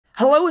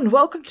Hello and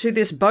welcome to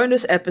this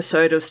bonus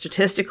episode of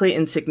Statistically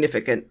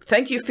Insignificant.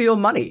 Thank you for your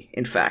money,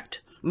 in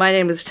fact. My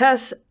name is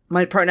Tess,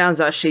 my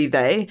pronouns are she,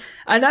 they,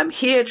 and I'm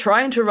here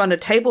trying to run a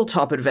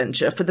tabletop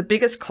adventure for the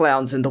biggest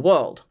clowns in the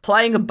world.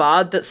 Playing a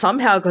bard that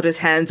somehow got his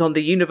hands on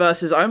the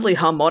universe's only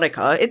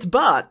harmonica, it's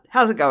Bart.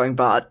 How's it going,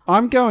 Bart?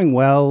 I'm going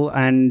well,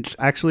 and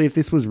actually if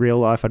this was real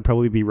life, I'd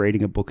probably be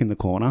reading a book in the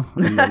corner.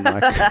 And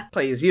then,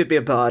 Please, you'd be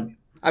a bard.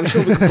 I'm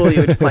sure we could bully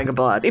you into playing a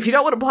bard. If you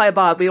don't want to play a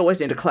bard, we always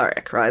need a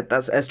cleric, right?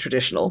 That's as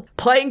traditional.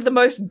 Playing the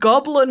most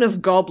goblin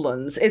of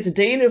goblins, it's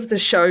Dean of the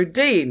show,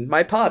 Dean,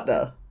 my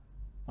partner.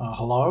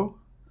 Hello?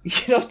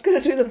 You're not going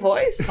to do the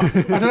voice?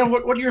 I don't know,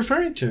 what are you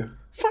referring to?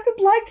 Fucking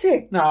blind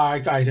tick. No, I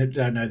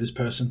don't know this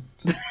person.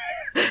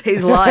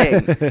 He's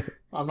lying.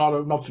 I'm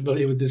not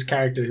familiar with this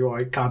character who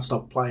I can't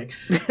stop playing.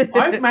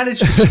 I've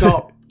managed to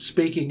stop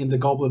speaking in the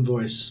goblin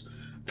voice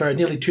for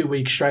nearly 2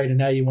 weeks straight, and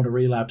now you want to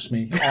relapse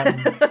me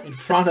in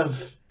front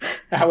of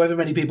however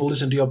many people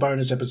listen to your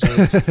bonus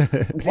episodes.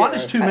 One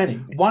is too many.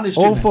 One is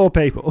too all many. 4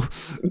 people.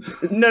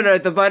 No,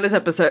 the bonus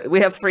episode, we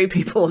have 3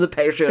 people on the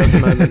Patreon at the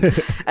moment,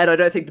 and I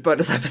don't think the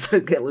bonus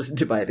episodes get listened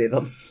to by any of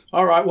them.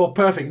 All right, well,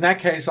 perfect. In that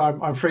case,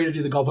 I'm free to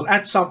do the goblin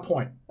at some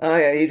point. Oh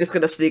yeah, you're just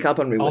going to sneak up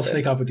on me with it. I'll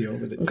sneak up and deal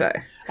with it. Okay.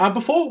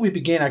 Before we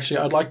begin, actually,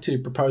 I'd like to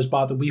propose,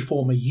 Bart, that we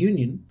form a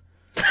union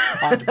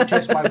to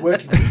protest my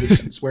working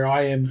conditions, where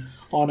I am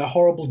on a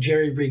horrible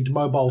jerry-rigged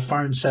mobile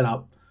phone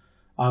setup,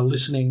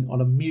 listening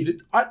on a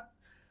muted...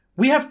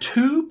 We have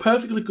 2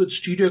 perfectly good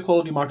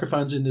studio-quality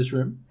microphones in this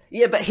room.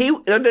 Yeah, but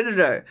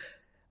No.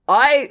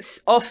 I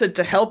offered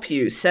to help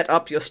you set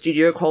up your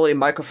studio-quality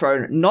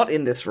microphone not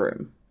in this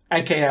room.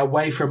 AKA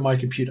away from my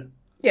computer.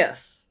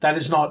 Yes. That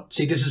is not...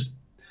 See, this is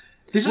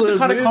the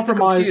kind of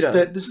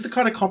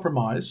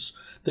compromise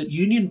that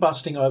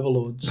union-busting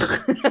overlords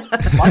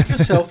like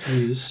yourself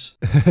use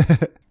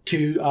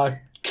to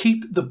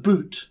keep the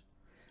boot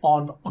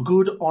on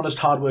good, honest,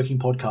 hardworking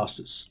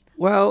podcasters.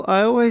 Well,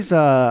 I always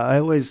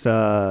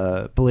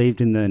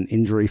believed in an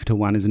injury to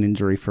one is an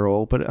injury for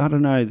all, but I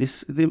don't know.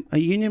 A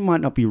union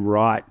might not be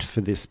right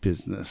for this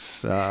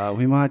business.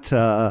 We might.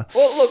 Well,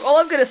 look, all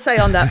I'm going to say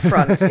on that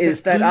front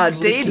is that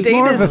Dean is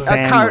Dean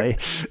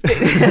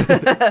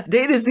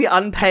is the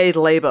unpaid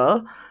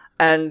labour.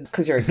 And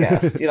because you're a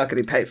guest, you're not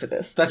getting paid for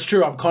this. That's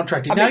true, I'm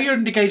contracting. Now you're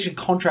engaged in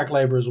contract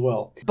labour as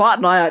well. Bart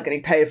and I aren't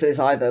getting paid for this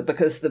either,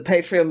 because the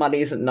Patreon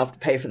money isn't enough to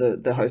pay for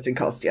the hosting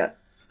costs yet.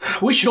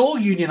 We should all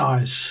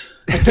unionise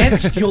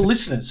against your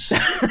listeners.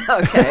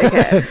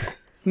 Okay.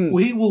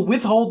 We will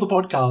withhold the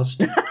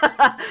podcast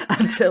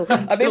until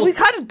I mean, we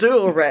kind of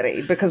do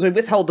already, because we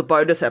withhold the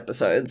bonus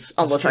episodes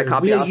unless I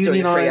can't be asked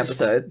doing a free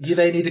episode.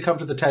 They need to come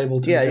to the table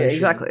to Yeah, negotiate.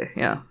 exactly.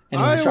 Yeah.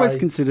 Anyway, I always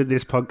considered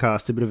this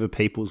podcast a bit of a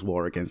people's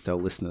war against our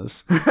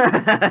listeners.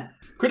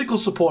 Critical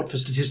support for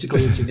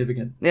Statistically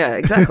Insignificant. Yeah,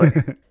 exactly.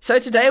 So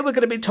today we're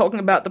going to be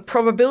talking about the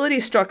probability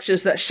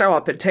structures that show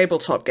up in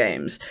tabletop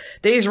games.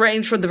 These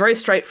range from the very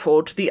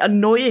straightforward to the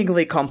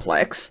annoyingly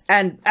complex,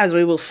 and as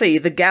we will see,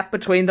 the gap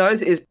between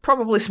those is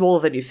probably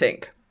smaller than you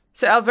think.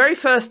 So our very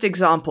first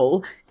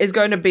example is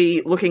going to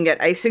be looking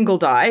at a single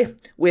die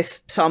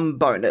with some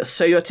bonus.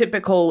 So your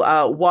typical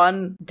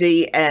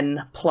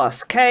 1d(n)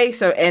 plus k,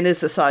 so n is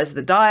the size of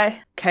the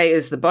die, k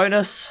is the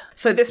bonus.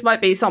 So this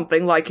might be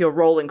something like you're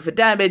rolling for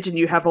damage and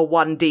you have a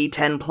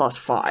 1d10 plus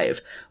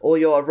 5, or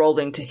you're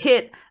rolling to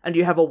hit and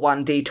you have a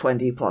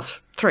 1d20 plus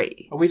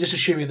 3. Are we just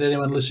assuming that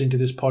anyone listening to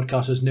this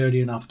podcast is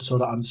nerdy enough to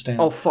sort of understand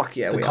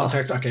the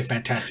context? Okay,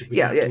 fantastic. We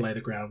have to lay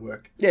the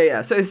groundwork.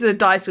 Yeah. So this is a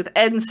dice with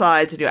n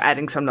sides and you're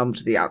adding some number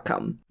to the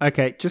outcome.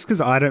 Okay, just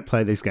because I don't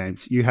play these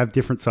games, you have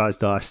different sized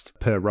dice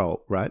per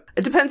roll, right?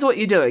 It depends what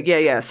you're doing.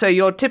 Yeah. So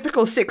your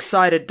typical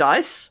 6-sided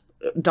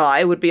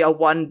die would be a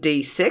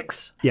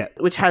 1d6,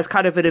 which has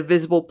kind of an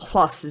invisible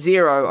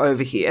 +0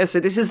 over here. So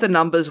this is the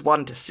numbers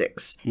 1 to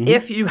 6. Mm-hmm.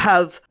 If you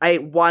have a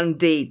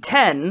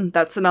 1d10,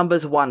 that's the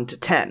numbers 1 to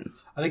 10.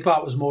 I think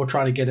Bart was more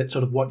trying to get at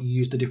sort of what you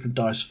use the different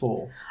dice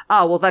for.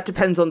 Well, that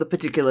depends on the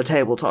particular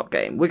tabletop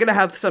game. We're going to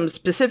have some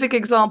specific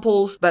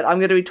examples, but I'm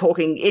going to be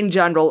talking in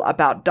general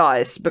about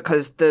dice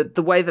because the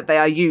way that they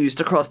are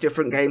used across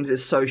different games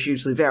is so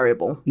hugely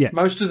variable. Yeah.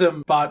 Most of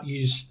them, Bart,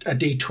 use a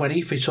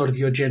d20 for sort of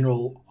your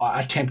general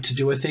attempt to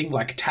do a thing,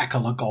 like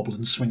tackle a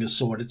goblin, swing a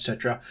sword,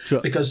 etc.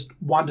 Sure. Because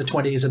 1 to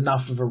 20 is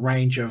enough of a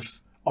range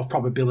of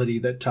probability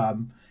that...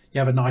 you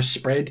have a nice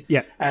spread.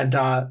 Yeah. And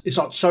it's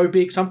not so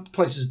big. Some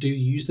places do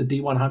use the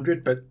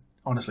D100, but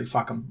honestly,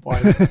 fuck them.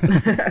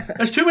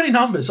 There's too many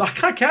numbers. I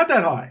can't count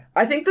that high.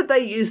 I think that they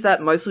use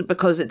that mostly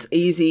because it's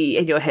easy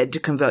in your head to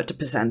convert to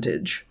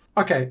percentage.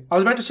 Okay, I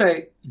was about to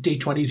say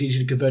D20 is easy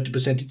to convert to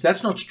percentage.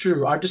 That's not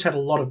true. I've just had a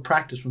lot of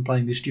practice from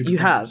playing these stupid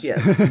games. You have,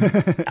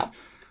 yes. Yeah.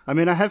 I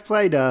mean, I have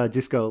played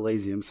Disco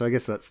Elysium, so I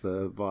guess that's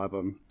the vibe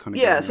I'm kind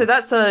of Yeah, so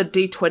that's a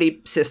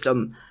D20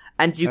 system.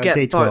 And you get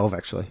D12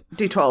 actually.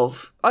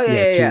 D12. Oh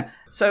yeah.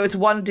 So it's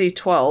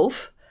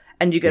 1d12,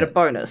 and you get a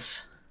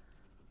bonus.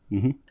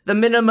 Mm-hmm. The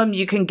minimum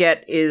you can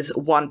get is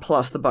 1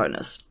 plus the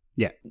bonus.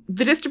 Yeah.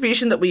 The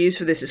distribution that we use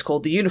for this is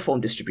called the uniform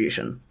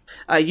distribution.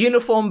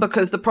 Uniform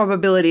because the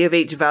probability of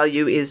each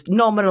value is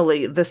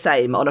nominally the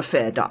same on a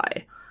fair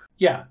die.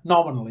 Yeah,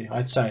 nominally,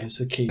 I'd say, is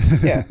the key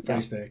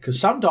phrase there. Because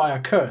some die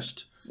are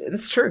cursed.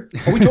 That's true.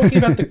 Are we talking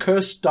about the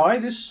cursed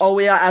die? Oh,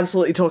 we are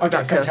absolutely talking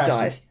about cursed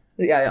fantastic.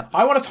 dice. Yeah.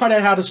 I want to find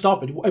out how to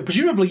stop it.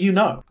 Presumably you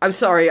know. I'm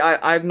sorry,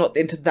 I'm not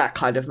into that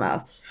kind of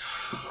maths.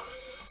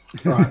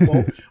 Right,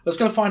 well, let's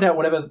go find out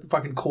whatever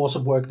fucking course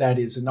of work that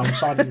is, and I'm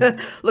signing up.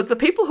 Look, the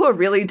people who are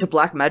really into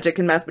black magic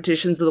and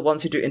mathematicians are the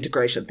ones who do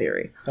integration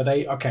theory. Are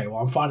they? Okay,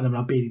 well, I'm finding them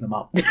and I'm beating them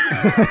up.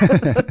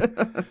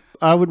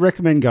 I would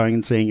recommend going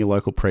and seeing your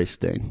local priest,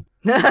 Dean.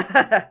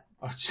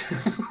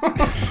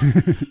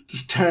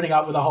 Just turning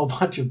up with a whole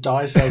bunch of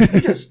dice. So can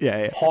you just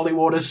holy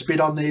water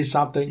spit on these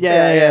something?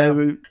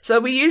 Yeah.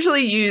 So we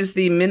usually use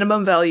the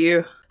minimum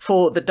value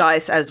for the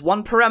dice as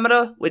one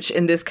parameter, which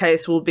in this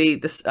case will be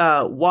this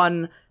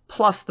 1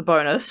 plus the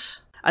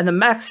bonus, and the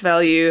max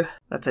value,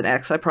 that's an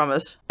X, I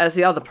promise, as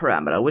the other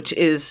parameter, which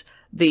is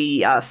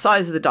the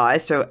size of the die,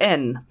 so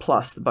n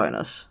plus the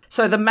bonus.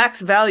 So the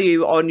max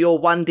value on your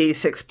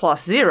 1d6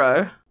 plus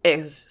 0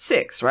 is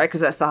 6, right?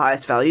 Because that's the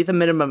highest value. The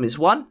minimum is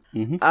 1.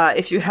 Mm-hmm.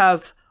 If you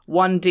have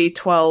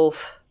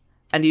 1d12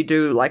 and you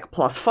do like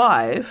plus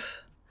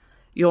 5,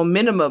 your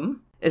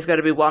minimum is going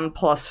to be 1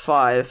 plus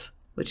 5,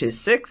 which is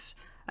 6,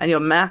 and your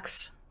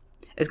max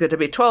is going to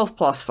be 12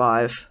 plus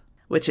 5,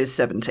 which is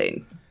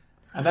 17.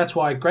 And that's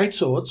why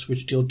greatswords,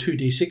 which deal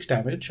 2d6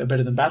 damage, are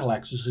better than battle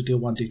axes that deal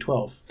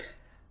 1d12.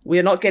 We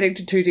are not getting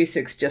to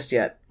 2d6 just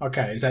yet.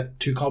 Okay, is that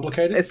too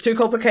complicated? It's too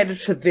complicated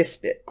for this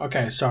bit.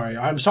 Okay, sorry.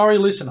 I'm sorry,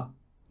 listener.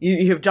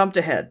 You've jumped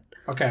ahead.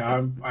 Okay,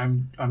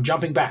 I'm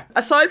jumping back.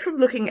 Aside from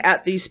looking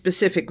at the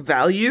specific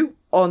value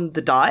on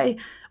the die,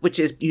 which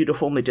is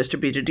uniformly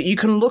distributed, you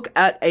can look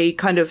at a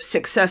kind of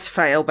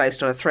success-fail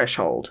based on a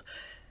threshold.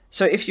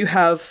 So if you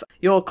have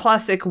your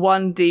classic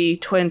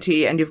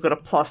 1d20 and you've got a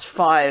plus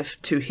 5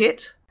 to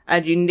hit,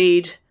 and you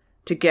need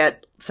to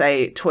get,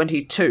 say,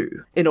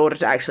 22 in order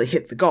to actually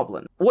hit the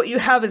goblin, what you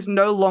have is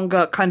no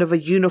longer kind of a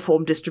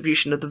uniform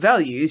distribution of the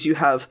values. You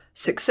have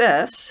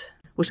success,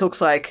 which looks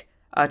like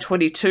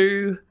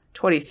 22,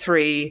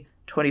 23,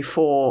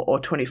 24, or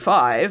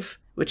 25,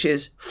 which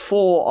is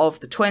 4 of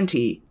the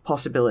 20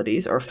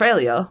 possibilities, or a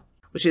failure,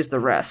 which is the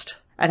rest,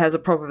 and has a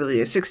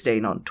probability of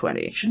 16 on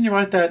 20. Shouldn't you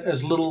write that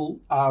as little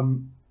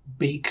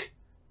beak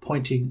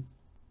pointing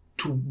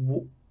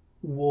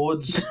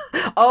towards...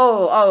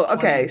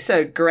 Okay,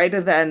 so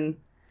greater than...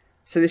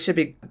 So this should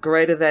be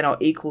greater than or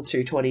equal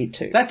to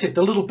 22. That's it,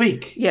 the little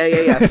beak.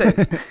 Yeah. So...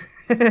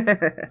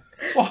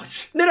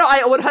 What? No,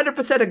 I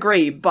 100%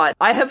 agree, but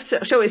I have,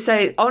 shall we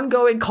say,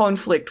 ongoing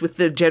conflict with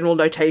the general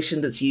notation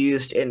that's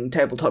used in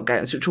tabletop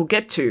games, which we'll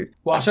get to.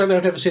 Well, certainly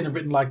I've never seen it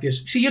written like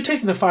this. See, you're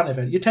taking the fun of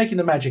it. You're taking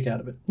the magic out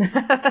of it.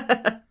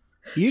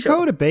 You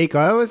call it a beak.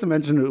 I always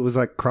imagined it was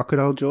like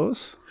crocodile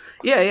jaws.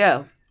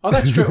 Yeah. Oh,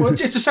 that's true. Well,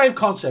 it's the same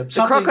concept.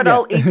 The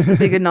crocodile eats the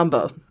bigger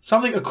number.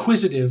 Something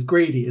acquisitive,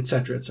 greedy,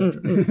 etc.,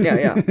 etc.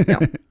 Yeah.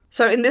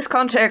 So in this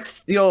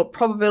context, your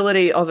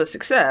probability of a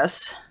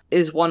success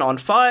is 1 on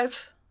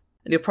 5,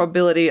 and your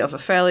probability of a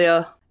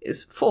failure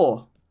is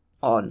 4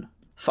 on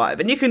 5.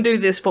 And you can do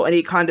this for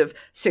any kind of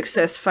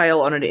success-fail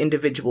on an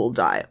individual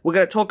die. We're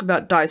going to talk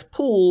about dice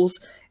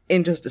pools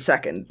in just a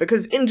second,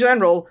 because in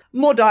general,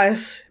 more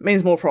dice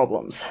means more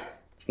problems.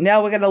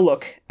 Now we're going to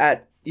look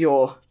at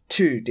your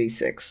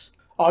 2d6.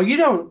 Oh, I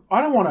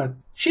don't want to...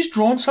 She's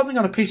drawn something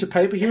on a piece of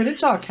paper here, and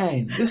it's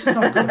arcane. This is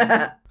not good.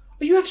 Oh,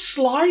 you have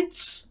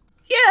slides?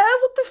 Yeah,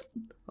 what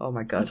the... Oh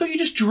my god. I thought you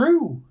just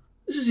drew.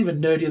 This is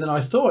even nerdier than I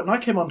thought, and I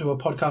came onto a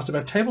podcast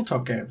about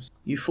tabletop games.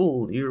 You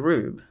fool, you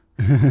rube.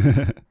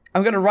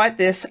 I'm going to write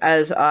this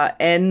as as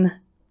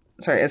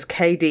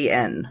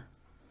KDN,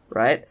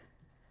 right?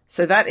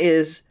 So that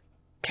is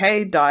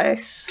K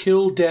dice.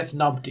 Kill, death,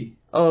 numpty.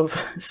 Of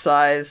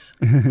size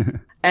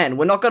N.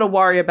 We're not going to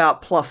worry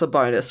about plus a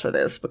bonus for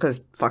this,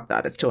 because fuck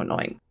that, it's too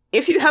annoying.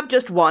 If you have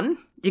just one,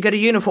 you get a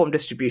uniform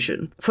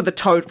distribution for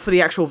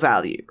the actual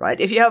value,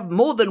 right? If you have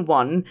more than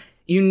one,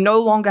 you no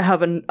longer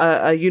have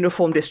a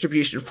uniform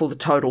distribution for the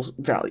total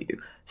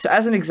value. So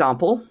as an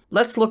example,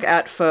 let's look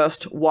at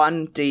first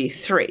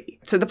 1d3.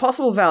 So the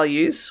possible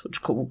values,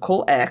 which we'll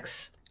call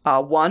x,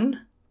 are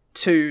 1,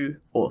 2,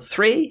 or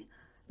 3.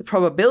 The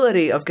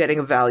probability of getting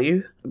a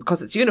value,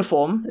 because it's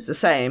uniform, is the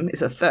same,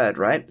 is a third,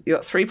 right? You've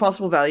got 3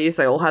 possible values,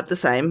 they all have the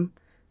same.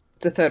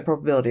 It's a third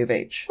probability of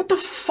each. What the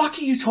fuck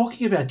are you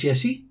talking about,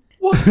 Jesse?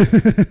 What?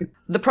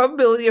 The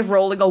probability of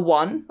rolling a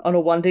 1 on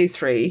a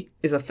 1d3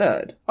 is a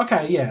third.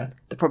 Okay, yeah.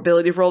 The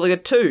probability of rolling a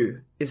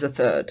 2 is a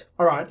third.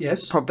 All right,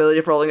 yes. The probability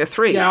of rolling a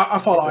 3. Yeah, I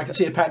follow. I can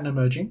see a pattern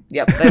emerging.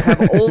 Yep, they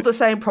have all the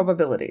same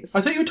probabilities.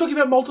 I thought you were talking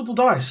about multiple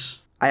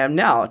dice. I am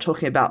now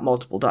talking about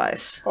multiple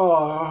dice.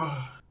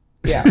 Oh.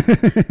 Yeah.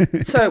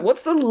 So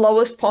what's the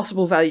lowest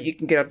possible value you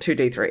can get on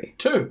 2d3?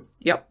 2.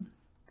 Yep.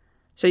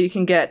 So you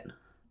can get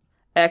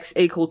x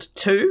equal to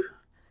 2.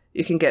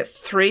 You can get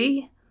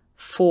 3,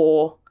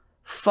 4,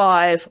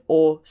 5,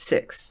 or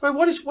 6. Wait,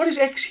 what is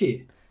x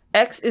here?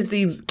 X is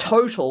the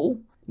total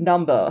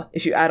number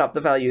if you add up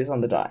the values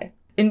on the die.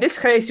 In this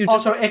case, you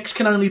just... Also, X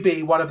can only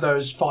be one of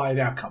those 5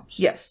 outcomes.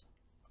 Yes.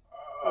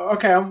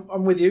 Okay,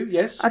 I'm with you,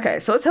 yes. Okay,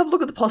 so let's have a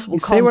look at the possible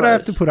combos. See what I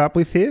have to put up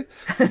with here?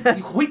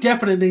 We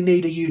definitely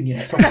need a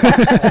union.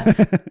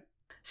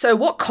 So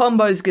what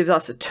combos gives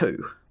us a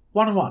 2?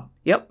 1 and 1.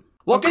 Yep.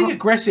 I'm getting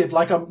aggressive,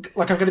 like I'm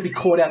going to be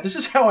caught out. This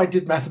is how I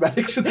did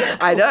mathematics at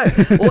school. I know.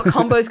 What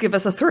combos give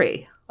us a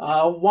 3?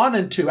 1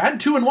 and 2, and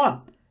 2 and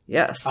 1.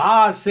 Yes.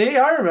 See,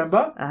 I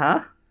remember.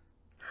 Uh-huh.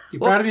 You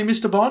proud of me,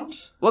 Mr. Bond?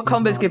 What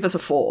combos give us a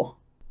 4?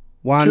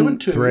 1, 2 and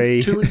 2.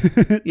 3. 2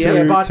 and...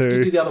 yeah, but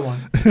you do the other one.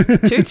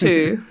 2,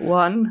 2,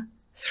 1,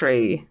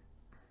 3,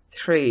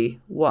 3,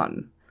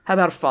 1. How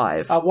about a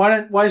 5?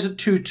 Why is it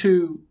 2,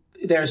 2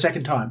 there a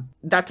second time?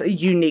 That's a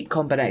unique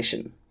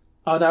combination.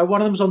 Oh, no,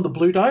 one of them's on the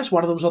blue dice,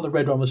 one of them's on the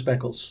red one with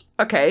speckles.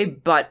 Okay,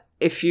 but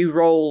if you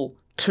roll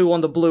 2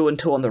 on the blue and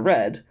 2 on the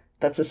red,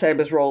 that's the same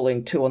as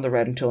rolling 2 on the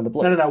red and 2 on the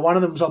blue. No, one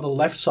of them's on the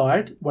left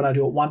side when I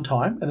do it one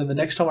time, and then the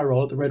next time I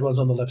roll it, the red one's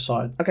on the left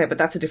side. Okay, but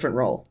that's a different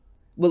roll.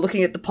 We're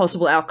looking at the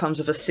possible outcomes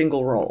of a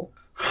single roll.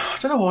 I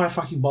don't know why I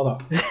fucking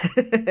bother.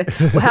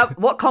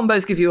 What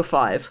combos give you a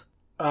 5?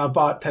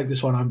 Bart, take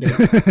this one, I'm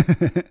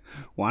dead.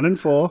 1 and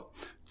 4,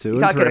 2 and 3. You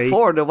can't get a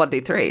 4 into a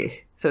 1d3,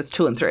 so it's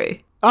 2 and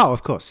 3. Oh,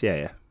 of course,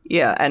 yeah.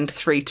 Yeah, and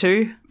 3,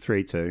 2.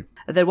 3, 2.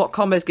 And then what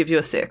combos give you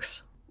a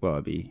 6? Well,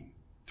 it'd be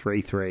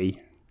 3,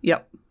 3.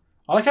 Yep.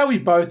 I like how we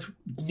both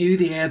knew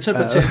the answer,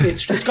 but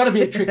it's got to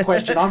be a trick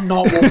question. I'm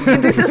not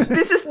walking. This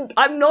is.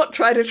 I'm not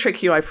trying to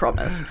trick you. I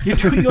promise. You're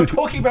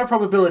talking about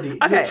probability.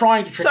 Okay. You're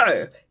trying to trick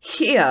us. So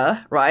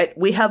here, right,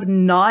 we have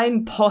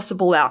 9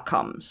 possible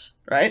outcomes,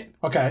 right?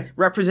 Okay.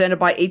 Represented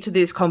by each of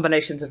these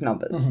combinations of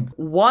numbers.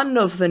 Mm-hmm. 1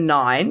 of the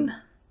 9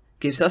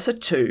 gives us a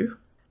 2.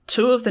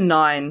 2 of the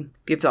 9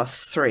 gives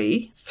us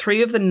 3.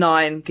 3 of the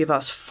 9 give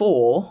us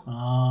 4.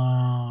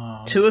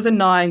 2 of the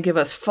 9 give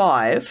us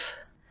 5.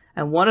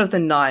 And 1 of the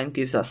 9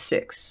 gives us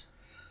 6.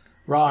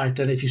 Right,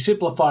 and if you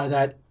simplify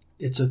that,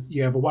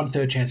 you have a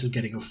 1/3 chance of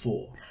getting a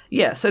 4.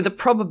 Yeah, so the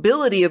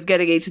probability of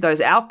getting each of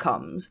those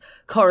outcomes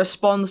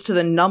corresponds to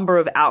the number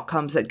of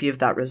outcomes that give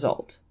that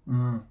result.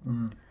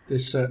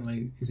 This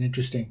certainly is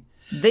interesting.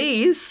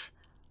 These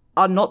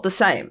are not the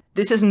same.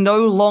 This is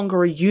no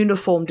longer a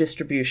uniform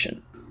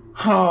distribution.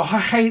 Oh, I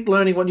hate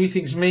learning what new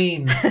things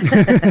mean.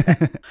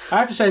 I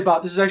have to say,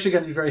 Bart, this is actually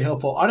going to be very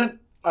helpful. I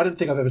don't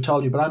think I've ever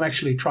told you, but I'm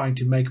actually trying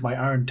to make my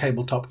own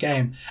tabletop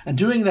game. And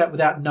doing that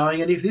without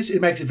knowing any of this,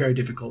 it makes it very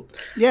difficult.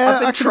 Yeah,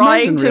 I've been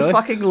trying to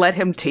fucking let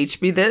him teach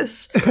me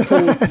this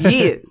for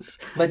years.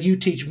 Let you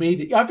teach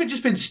me. I've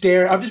just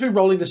been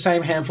rolling the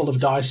same handful of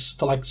dice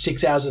for like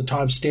 6 hours at a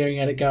time, staring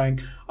at it going,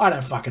 I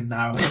don't fucking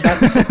know.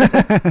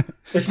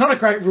 It's not a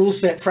great rule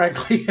set,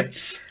 frankly.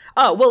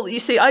 Oh, well, you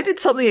see, I did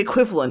something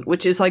equivalent,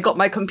 which is I got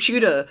my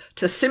computer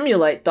to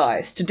simulate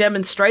dice to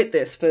demonstrate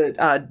this for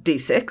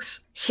D6.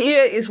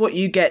 Here is what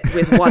you get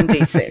with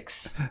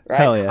 1d6, right?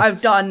 Hell yeah. I've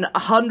done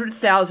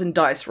 100,000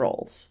 dice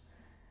rolls.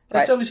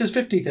 That only says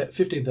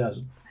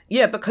 15,000.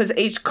 Yeah, because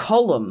each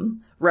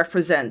column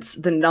represents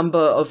the number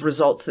of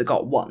results that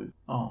got 1.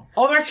 Oh,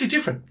 they're actually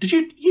different. Did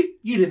you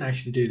didn't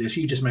actually do this.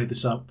 You just made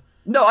this up.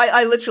 No,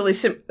 I literally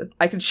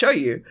I can show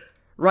you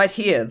right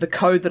here the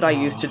code that I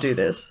used to do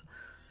this.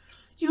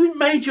 You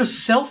made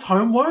yourself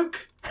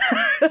homework?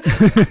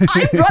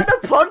 I run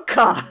a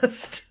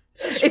podcast.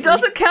 It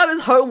doesn't count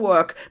as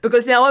homework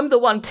because now I'm the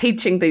one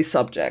teaching these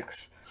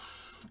subjects.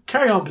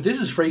 Carry on, but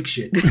this is freak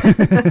shit.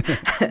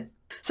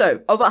 So,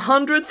 of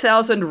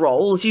 100,000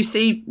 rolls, you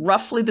see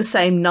roughly the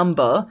same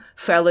number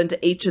fell into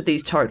each of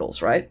these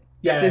totals, right?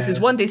 Yeah. So this is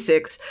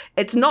 1d6.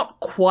 It's not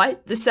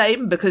quite the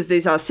same because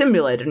these are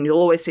simulated and you'll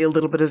always see a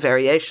little bit of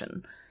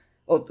variation.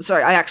 Or,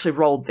 sorry, I actually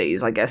rolled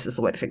these, I guess is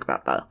the way to think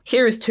about that.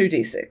 Here is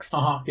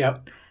 2d6.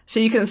 Yep. So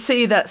you can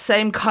see that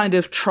same kind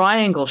of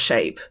triangle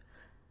shape.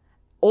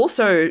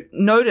 Also,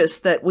 notice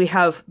that we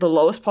have the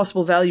lowest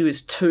possible value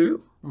is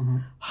 2.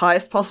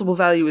 Highest possible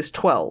value is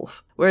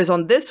 12. Whereas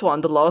on this one,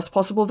 the lowest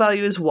possible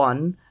value is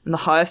 1, and the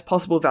highest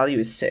possible value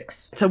is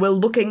 6. So we're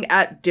looking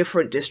at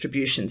different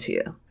distributions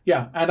here.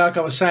 Yeah, and like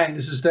I was saying,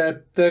 this is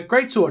the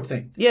greatsword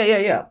thing.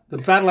 Yeah. The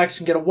battle axe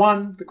can get a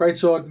 1, the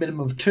greatsword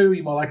minimum of 2,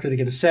 you're more likely to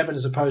get a 7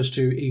 as opposed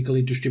to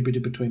equally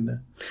distributed between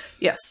the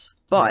Yes,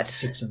 but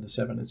 6 and the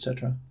 7,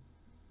 etc.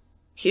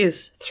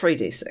 Here's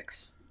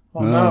 3d6.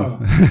 Oh no.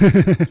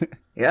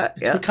 Yeah,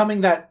 It's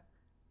becoming that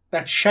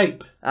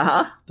shape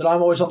that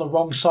I'm always on the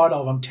wrong side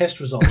of on test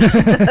results.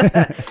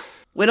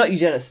 We're not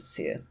eugenicists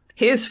here.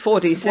 Here's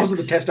 4d6. Wasn't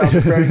the test I was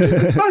referring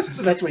to.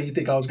 That's where you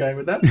think I was going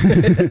with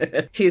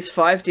that. Here's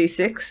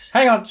 5d6.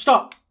 Hang on,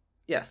 stop.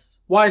 Yes.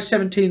 Why is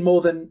 17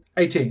 more than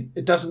 18?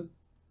 It doesn't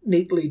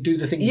neatly do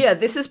the thing. Yeah,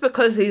 this is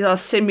because these are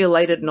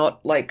simulated,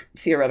 not like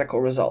theoretical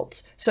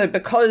results. So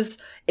because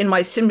in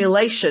my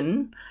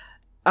simulation,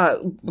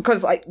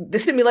 because like the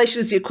simulation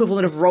is the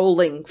equivalent of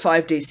rolling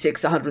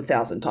 5d6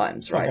 100,000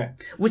 times, right? Okay.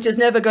 Which is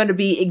never going to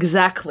be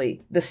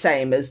exactly the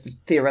same as the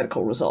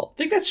theoretical result. I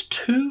think that's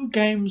 2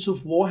 games of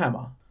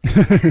Warhammer.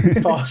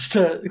 if I was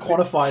to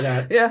quantify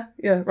that.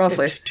 Yeah,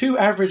 roughly. 2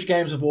 average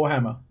games of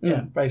Warhammer.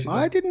 Yeah, basically.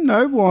 I didn't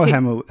know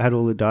Warhammer had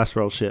all the dice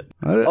roll shit.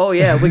 Oh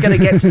yeah, we're going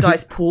to get to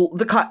dice pool.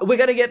 We're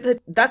going to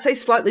get that's a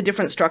slightly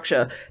different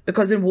structure,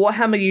 because in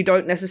Warhammer you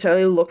don't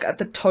necessarily look at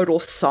the total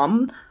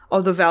sum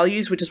of the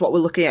values, which is what we're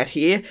looking at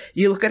here.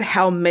 You look at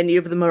how many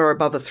of them are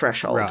above a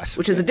threshold,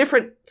 which is a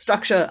different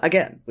structure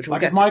again, which we'll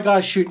like get if my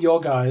guys shoot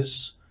your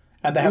guys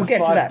and they have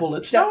 5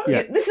 bullets. No,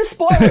 this is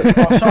spoilers.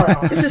 Oh,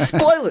 sorry. This is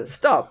spoilers.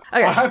 Stop.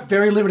 Okay. I have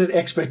very limited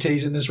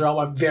expertise in this realm.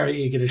 I'm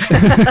very eager to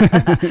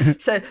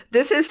shoot. So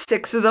this is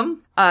 6 of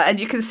them, and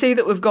you can see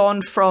that we've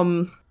gone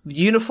from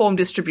uniform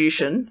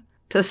distribution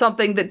to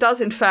something that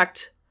does in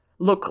fact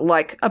look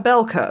like a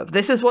bell curve.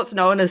 This is what's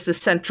known as the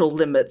central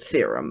limit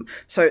theorem.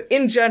 So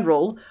in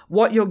general,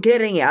 what you're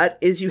getting at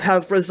is you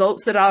have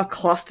results that are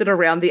clustered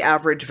around the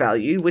average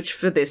value, which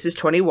for this is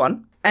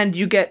 21, and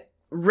you get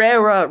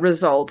rarer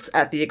results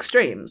at the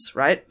extremes,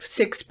 right?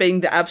 6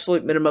 being the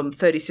absolute minimum,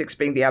 36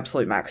 being the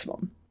absolute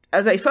maximum.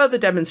 As a further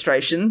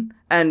demonstration,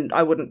 and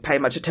I wouldn't pay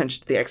much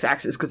attention to the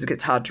x-axis because it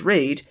gets hard to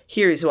read,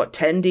 here is what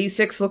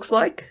 10d6 looks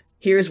like.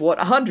 Here's what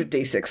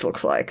 100d6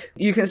 looks like.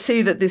 You can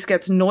see that this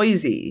gets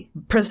noisy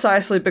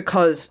precisely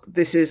because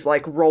this is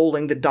like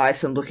rolling the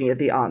dice and looking at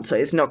the answer.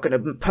 It's not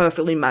going to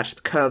perfectly match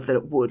the curve that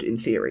it would in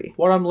theory.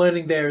 What I'm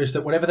learning there is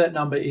that whatever that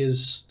number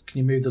is, can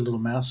you move the little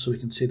mouse so we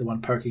can see the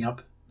one poking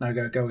up? No,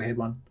 go ahead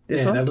one.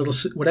 This one? That little,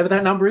 whatever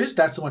that number is,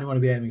 that's the one you want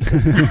to be aiming for.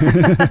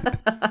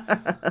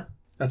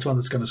 That's one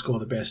that's going to score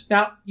the best.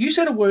 Now, you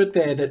said a word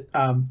there that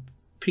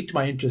piqued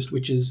my interest,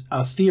 which is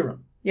a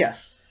theorem.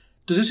 Yes.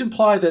 Does this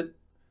imply that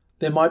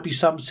there might be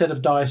some set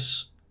of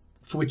dice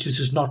for which this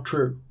is not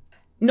true?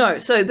 No,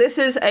 so this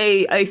is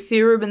a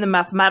theorem in the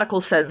mathematical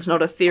sense,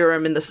 not a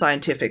theorem in the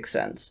scientific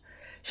sense.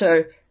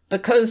 So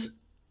because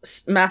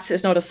maths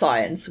is not a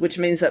science, which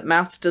means that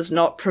maths does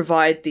not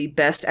provide the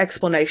best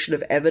explanation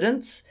of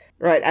evidence,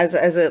 right, as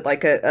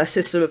a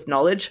system of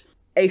knowledge.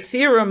 A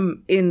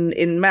theorem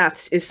in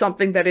maths is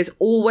something that is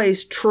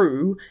always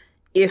true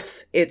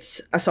if its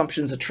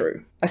assumptions are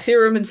true. A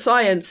theorem in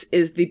science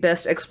is the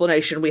best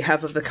explanation we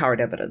have of the current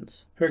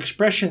evidence. Her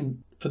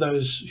expression, for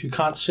those who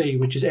can't see,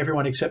 which is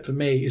everyone except for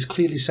me, is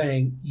clearly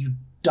saying, you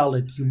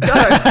dullard, you... No,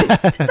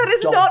 that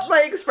is not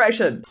my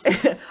expression.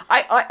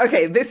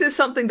 Okay, this is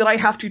something that I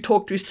have to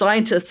talk to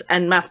scientists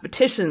and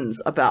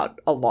mathematicians about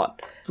a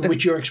lot. For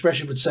which your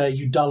expression would say,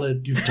 you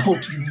dullard, you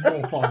dolt, you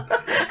moron.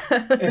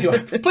 Anyway,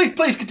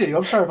 please continue.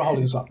 I'm sorry for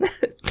holding us up.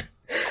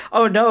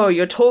 Oh no,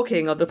 you're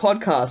talking on the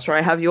podcast where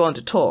I have you on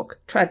to talk.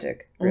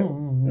 Tragic. Really.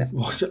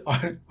 Well,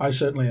 I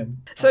certainly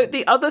am. So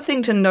the other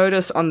thing to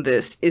notice on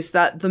this is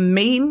that the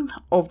mean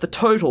of the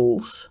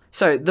totals,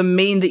 so the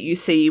mean that you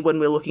see when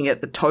we're looking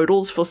at the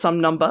totals for some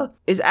number,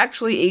 is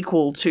actually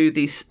equal to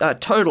the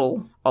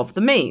total of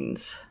the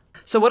means.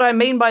 So what I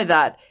mean by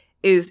that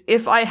is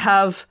if I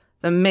have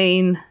the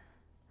mean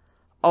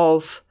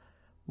of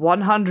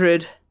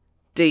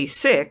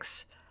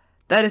 100d6,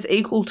 that is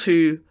equal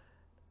to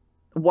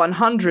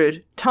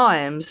 100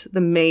 times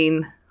the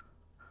mean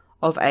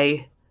of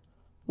a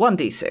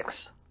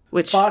 1d6,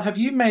 which... But have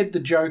you made the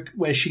joke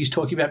where she's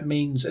talking about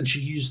means and she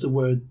used the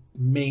word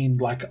mean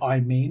like I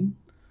mean?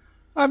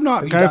 I've not.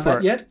 Have you Go done for that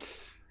it. yet?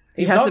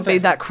 he hasn't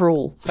been that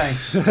cruel.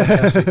 Thanks.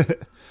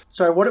 Fantastic.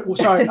 Sorry,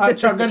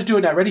 I'm going to do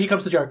it now. Ready? Here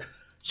comes the joke.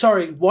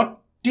 Sorry, what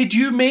did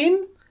you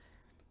mean?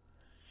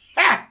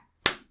 Ah!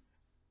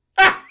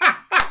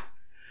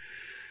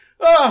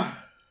 Oh.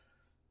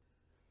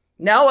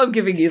 Now I'm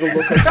giving you the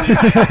look.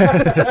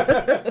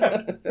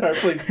 Sorry,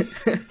 please.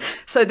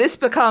 So this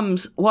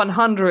becomes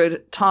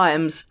 100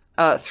 times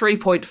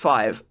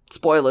 3.5.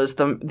 Spoilers,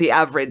 the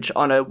average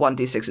on a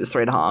 1d6 is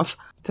 3.5.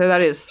 So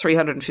that is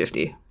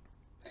 350.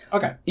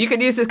 Okay. You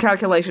can use this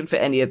calculation for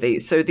any of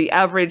these. So the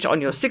average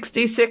on your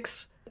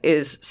 6d6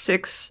 is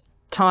 6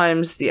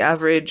 times the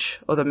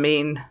average or the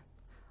mean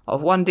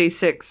of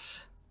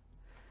 1d6.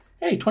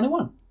 Hey,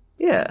 21.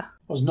 Yeah.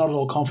 I was not at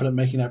all confident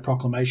making that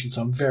proclamation,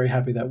 so I'm very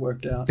happy that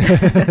worked out.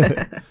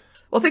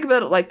 Well, think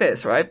about it like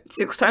this, right?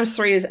 6 times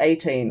 3 is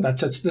 18.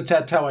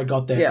 That's how I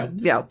got there. Yeah,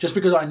 but yeah. Just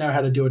because I know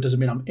how to do it doesn't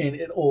mean I'm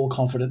in all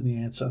confident in the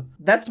answer.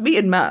 That's me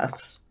in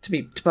maths, to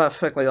be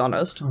perfectly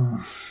honest.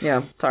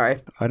 Yeah,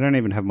 sorry. I don't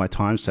even have my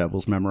times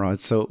tables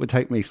memorized, so it would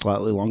take me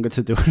slightly longer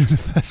to do it in the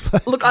first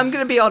place. Look, I'm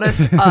going to be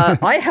honest.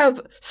 I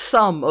have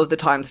some of the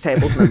times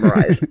tables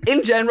memorized.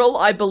 In general,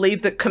 I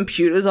believe that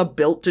computers are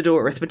built to do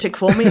arithmetic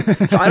for me,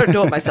 so I don't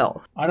do it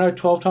myself. I know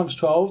 12 times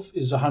 12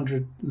 is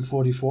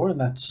 144,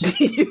 and that's...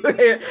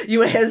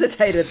 You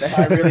hesitated there.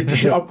 I really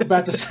did. I'm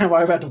about to say I'm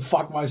about to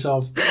fuck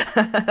myself.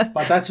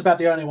 But that's about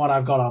the only one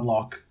I've got on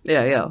lock.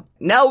 Yeah, yeah.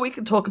 Now we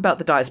can talk about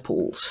the dice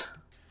pools.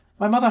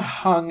 My mother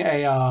hung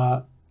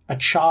a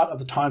chart of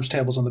the times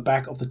tables on the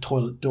back of the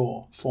toilet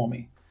door for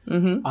me,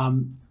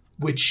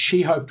 which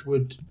she hoped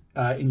would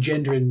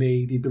engender in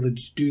me the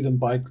ability to do them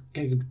by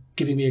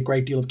giving me a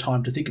great deal of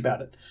time to think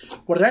about it.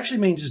 What it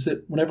actually means is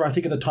that whenever I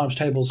think of the times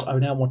tables, I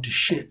now want to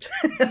shit.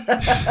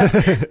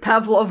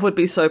 Pavlov would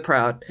be so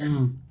proud.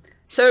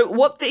 So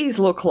what these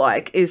look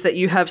like is that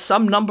you have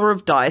some number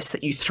of dice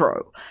that you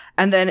throw,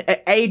 and then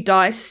a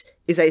dice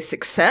is a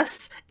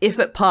success if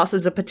it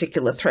passes a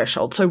particular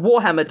threshold. So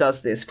Warhammer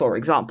does this, for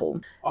example.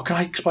 Oh, can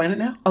I explain it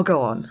now? Oh,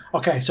 go on.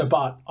 Okay, so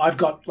Bart, I've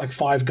got like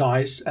 5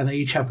 guys, and they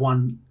each have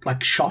one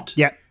like shot.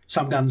 Yep.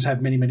 Some guns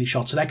have many, many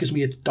shots, so that gives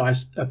me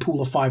a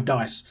pool of 5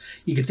 dice.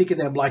 You can think of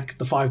them like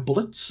the 5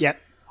 bullets. Yep.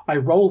 I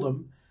roll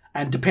them,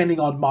 and depending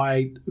on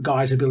my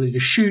guy's ability to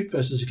shoot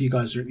versus if your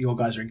guys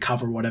are in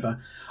cover or whatever,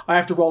 I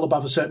have to roll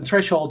above a certain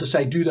threshold to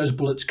say, do those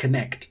bullets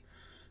connect?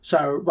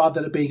 So rather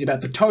than it being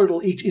about the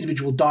total, each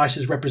individual dice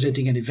is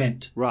representing an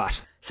event.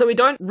 Right. So we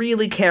don't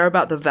really care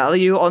about the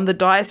value on the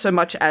die so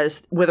much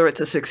as whether it's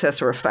a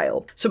success or a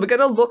fail. So we're going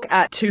to look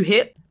at to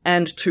hit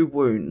and to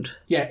wound.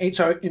 Yeah,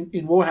 so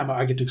in Warhammer,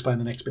 I get to explain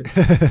the next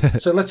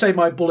bit. So let's say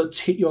my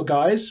bullets hit your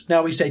guys.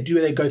 Now we say, do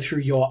they go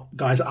through your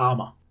guy's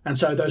armor? And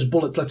so those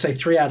bullets, let's say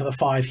 3 out of the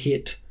 5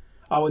 hit.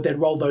 I would then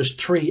roll those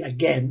 3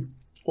 again,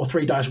 or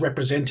 3 dice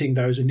representing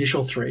those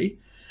initial 3,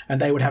 and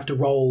they would have to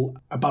roll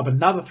above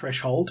another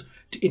threshold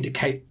to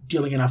indicate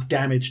dealing enough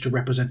damage to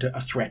represent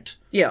a threat.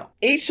 Yeah.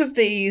 Each of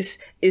these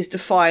is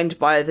defined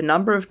by the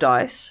number of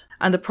dice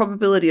and the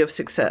probability of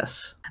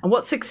success. And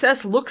what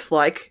success looks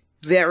like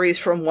varies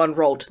from one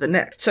roll to the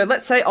next. So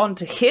let's say on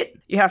to hit,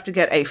 you have to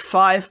get a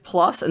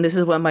 5+, and this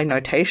is where my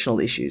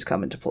notational issues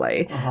come into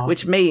play,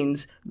 which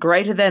means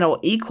greater than or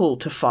equal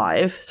to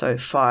 5, so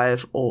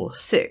 5 or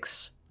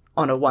 6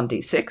 on a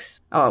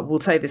 1d6. We'll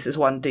say this is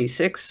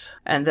 1d6,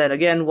 and then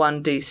again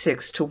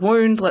 1d6 to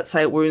wound. Let's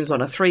say it wounds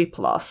on a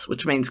 3+,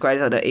 which means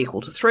greater than or equal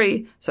to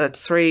 3, so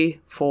it's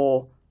 3,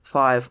 4,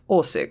 5,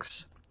 or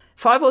 6.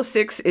 5 or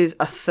 6 is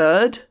a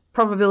third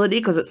probability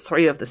because it's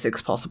 3 of the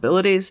 6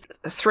 possibilities.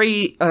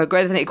 3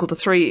 greater than or equal to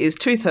 3 is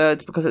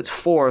 2/3 because it's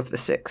 4 of the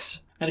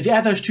 6. And if you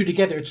add those two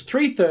together, it's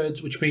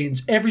 3/3, which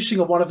means every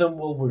single one of them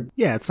will wound.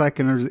 Yeah, it's like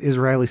an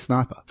Israeli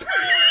sniper.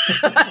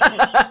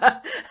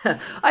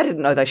 I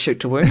didn't know they shoot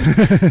to wound.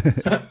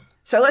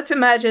 So let's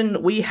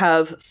imagine we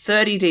have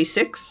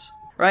 30d6,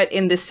 right,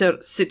 in this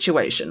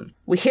situation.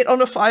 We hit on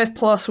a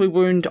 5+, we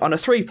wound on a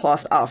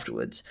 3+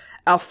 afterwards.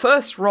 Our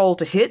first roll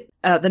to hit,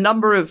 the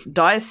number of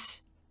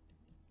dice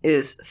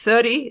is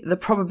 30. The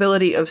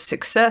probability of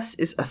success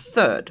is a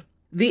third.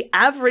 The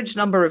average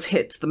number of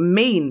hits, the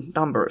mean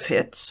number of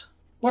hits.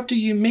 What do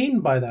you mean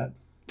by that?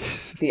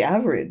 The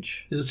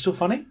average. Is it still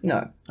funny?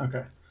 No.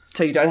 Okay.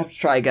 So you don't have to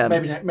try again.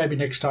 Maybe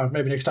next time.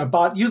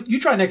 But you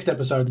try next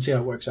episode and see how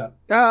it works out.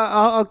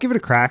 I'll give it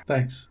a crack.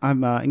 Thanks.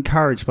 I'm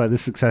encouraged by the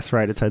success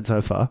rate it's had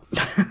so far.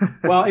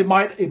 Well, it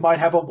might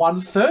have a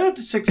 1/3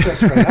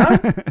 success rate, huh?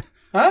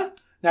 Huh?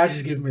 Now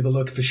she's giving me the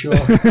look for sure.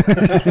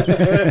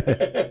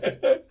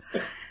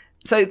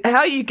 So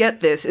how you get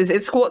this is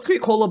it's what we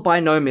call a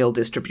binomial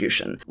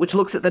distribution, which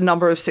looks at the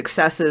number of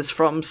successes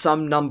from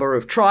some number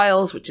of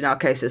trials, which in our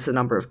case is the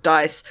number of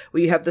dice,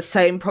 where you have the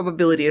same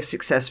probability of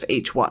success for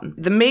each one.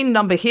 The mean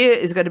number here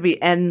is going to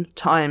be n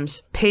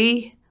times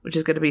p, which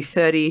is going to be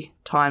 30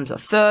 times a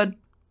third.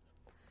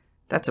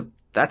 That's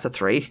a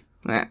 3.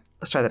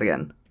 Let's try that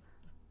again.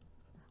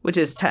 Which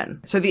is 10.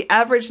 So the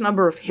average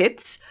number of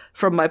hits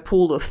from my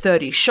pool of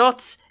 30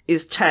 shots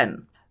is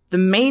 10. The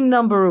mean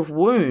number of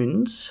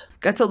wounds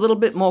gets a little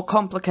bit more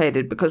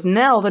complicated because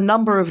now the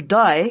number of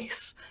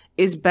dice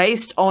is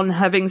based on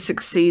having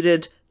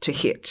succeeded to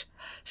hit.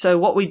 So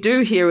what we do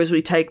here is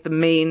we take the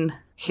mean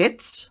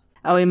hits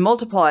and we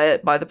multiply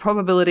it by the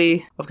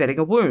probability of getting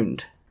a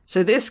wound.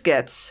 So this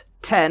gets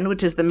 10,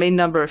 which is the mean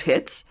number of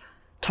hits,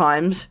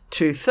 times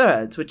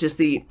 2/3, which is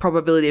the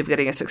probability of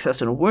getting a success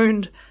and a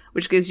wound,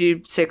 which gives you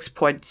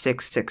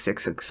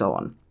 6.6666 and so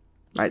on.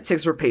 Right,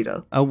 6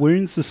 repeater. Are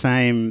wounds the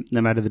same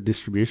no matter the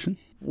distribution?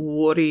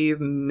 What do you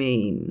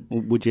mean?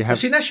 Would you have...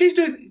 See, now she's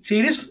doing...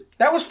 See,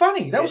 that was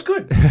funny. That was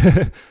good.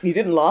 You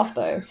didn't laugh,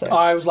 though. So.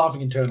 I was laughing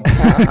internally.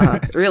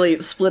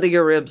 Really splitting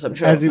your ribs, I'm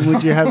sure. As in,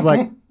 would you have,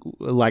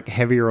 like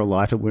heavier or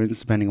lighter wounds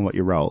depending on what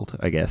you rolled,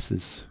 I guess,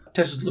 is...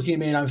 Tessa's looking at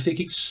me and I'm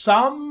thinking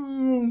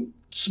some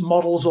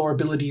models or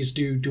abilities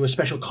do a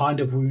special kind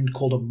of wound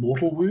called a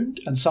mortal wound,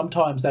 and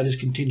sometimes that is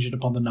contingent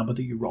upon the number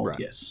that you rolled, right.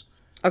 Yes.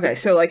 Okay,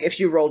 so like if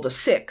you rolled a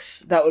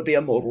 6, that would be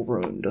a mortal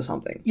wound or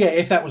something. Yeah,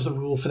 if that was the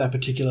rule for that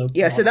particular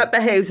Yeah, model. so that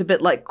behaves a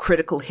bit like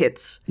critical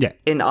hits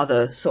in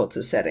other sorts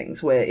of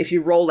settings, where if you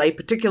roll a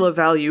particular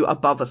value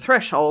above a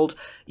threshold,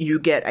 you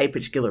get a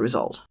particular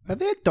result. Are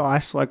there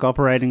dice like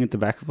operating at the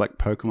back of like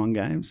Pokemon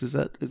games? Is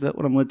that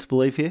what I'm led to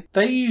believe here?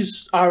 They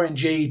use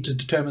RNG to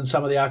determine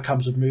some of the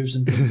outcomes of moves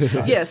and things.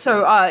 So. Yeah,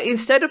 so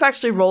instead of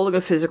actually rolling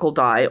a physical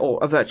die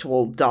or a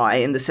virtual die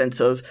in the sense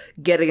of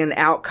getting an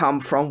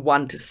outcome from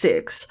 1 to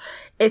 6,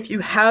 if you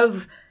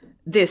have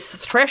this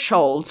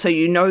threshold, so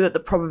you know that the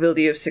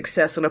probability of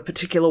success on a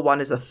particular one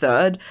is a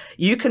third,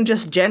 you can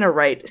just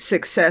generate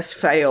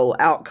success-fail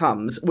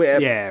outcomes where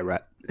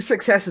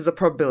success is a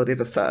probability of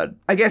a third.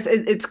 I guess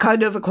it's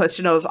kind of a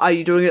question of, are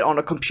you doing it on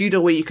a computer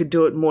where you could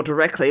do it more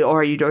directly, or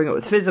are you doing it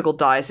with physical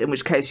dice, in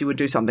which case you would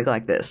do something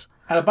like this?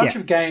 And a bunch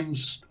of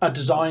games are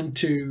designed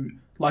to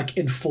like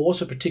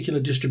enforce a particular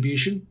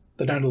distribution.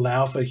 They don't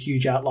allow for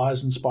huge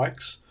outliers and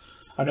spikes.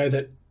 I know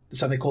that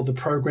something called the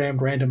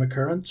programmed random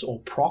occurrence, or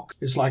PROC.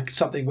 It's like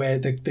something where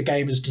the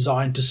game is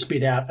designed to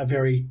spit out a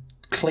very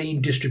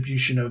clean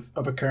distribution of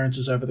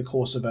occurrences over the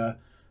course of a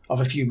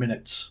few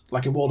minutes.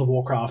 Like in World of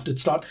Warcraft,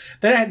 it's not,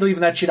 they don't leave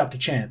that shit up to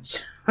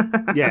chance.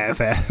 Yeah,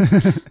 fair.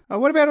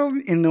 What about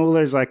in all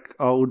those like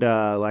old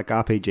like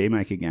RPG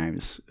Maker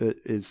games?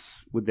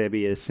 Would there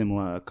be a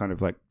similar kind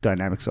of like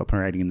dynamics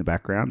operating in the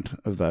background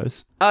of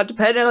those?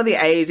 Depending on the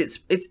age,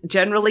 it's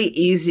generally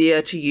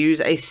easier to use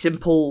a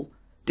simple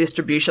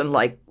distribution,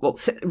 like, well,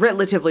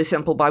 relatively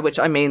simple, by which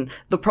I mean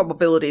the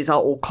probabilities are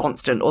all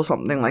constant or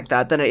something like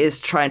that, than it is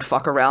to try and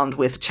fuck around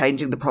with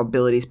changing the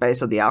probabilities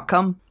based on the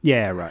outcome.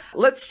 Yeah, right.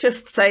 Let's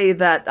just say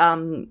that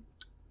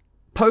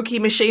pokey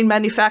machine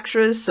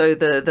manufacturers, so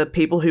the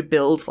people who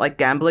build like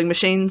gambling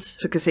machines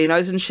for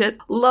casinos and shit,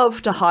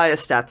 love to hire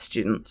stats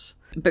students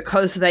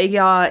because they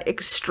are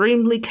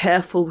extremely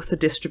careful with the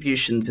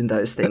distributions in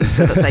those things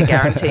so that they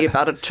guarantee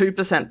about a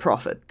 2%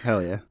 profit.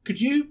 Hell yeah. Could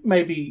you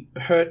maybe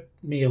hurt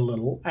me a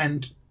little?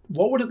 And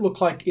what would it look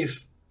like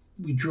if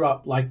we drew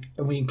up, like,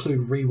 and we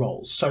include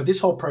rerolls? So this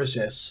whole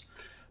process,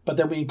 but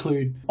then we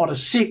include on a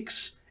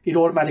 6, it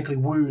automatically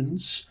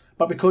wounds,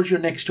 but because you're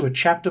next to a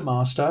chapter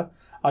master,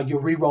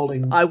 you're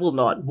re-rolling. I will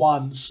not.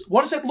 Ones.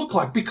 What does that look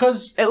like?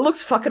 Because it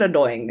looks fucking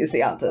annoying is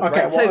the answer.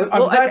 Okay, right? well,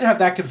 I'm glad to have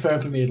that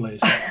confirmed for me at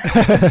least.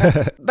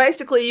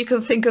 Basically, you can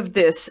think of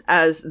this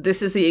as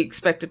this is the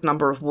expected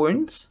number of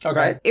wounds. Okay.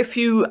 Right? If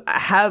you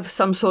have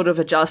some sort of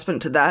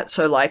adjustment to that,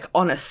 so like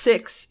on a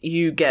 6,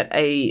 you get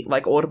a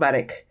like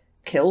automatic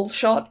kill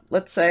shot,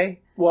 let's say.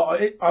 Well,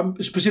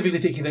 I'm specifically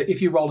thinking that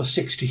if you roll a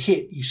 6 to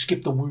hit, you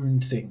skip the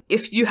wound thing.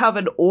 If you have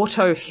an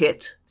auto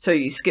hit, so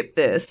you skip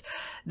this,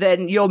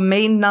 then your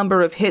mean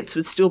number of hits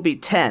would still be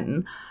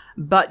 10,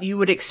 but you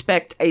would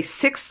expect a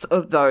 1/6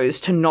 of those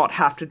to not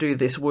have to do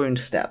this wound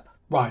step.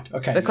 Right,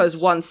 okay. Because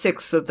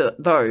 1/6 of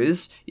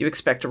those, you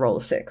expect to roll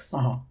a 6.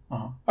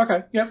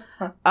 Okay, yep.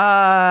 Right.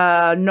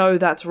 No,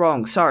 that's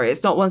wrong. Sorry,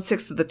 it's not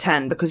 1/6 of the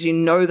 10, because you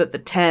know that the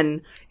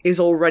 10 is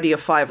already a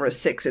 5 or a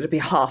 6. It'd be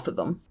half of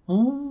them.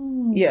 Ooh.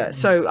 Yeah,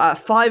 so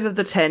 5 of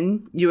the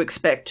 10 you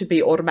expect to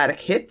be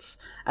automatic hits,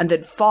 and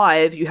then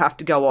 5 you have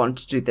to go on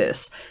to do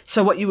this.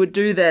 So what you would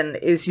do then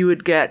is you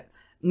would get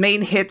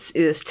mean hits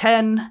is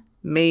 10,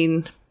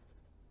 mean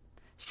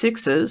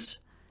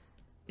 6s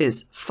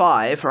is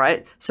 5,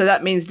 right? So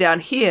that means down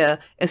here,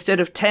 instead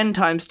of 10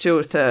 times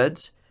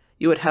 2/3,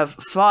 you would have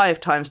 5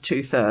 times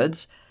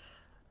 2/3,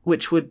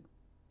 which would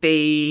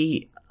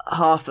be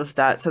half of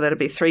that, so that'd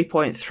be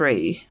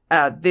 3.3.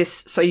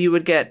 So you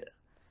would get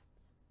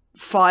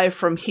 5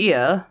 from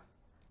here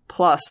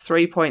plus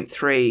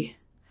 3.3,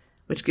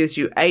 which gives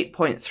you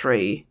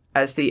 8.3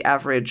 as the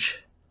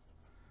average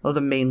of the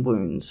mean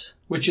wounds.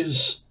 Which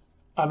is,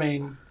 I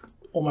mean,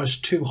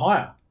 almost 2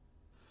 higher.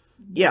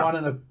 Yeah. 1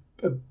 and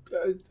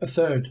a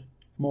third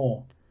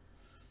more.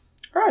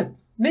 All right,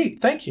 neat.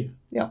 Thank you.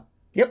 Yeah.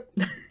 Yep.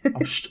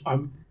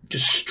 I'm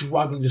just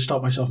struggling to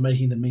stop myself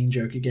making the mean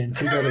joke again.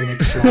 If we go to the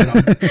next slide,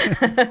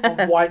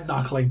 I'm white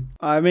knuckling.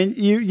 I mean,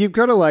 you've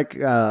got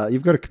to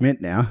you've got to commit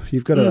now.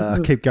 You've got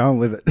to keep going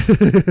with it.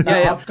 No,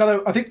 I've got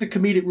to. I think the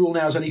comedic rule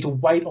now is I need to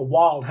wait a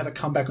while and have it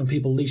come back when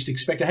people least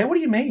expect it. Hey, what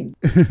do you mean?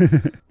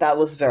 That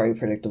was very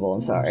predictable.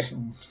 I'm sorry.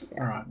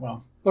 All right.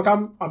 Well, look,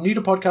 I'm new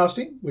to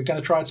podcasting. We're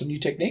going to try some new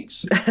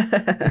techniques.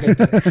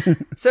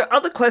 So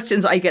other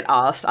questions I get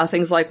asked are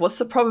things like, what's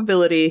the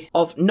probability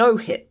of no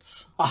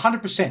hits?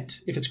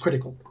 100% if it's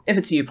critical. If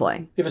it's you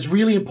playing. If it's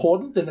really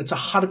important, then it's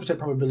 100%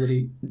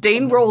 probability.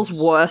 Dean rolls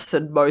worse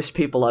than most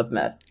people I've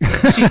met.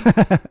 See,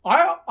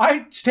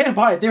 I stand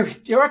by it.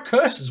 There are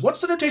curses. What's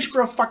the notation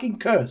for a fucking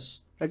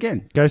curse?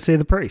 Again, go see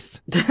the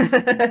priest.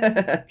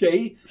 Yeah,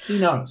 he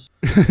knows.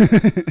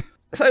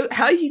 So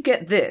how you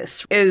get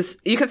this is,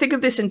 you can think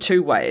of this in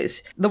 2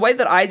 ways. The way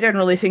that I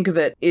generally think of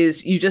it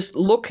is you just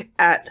look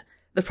at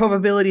the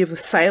probability of a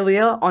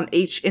failure on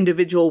each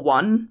individual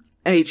one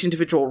and each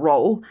individual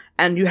roll,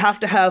 and you have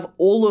to have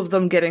all of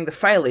them getting the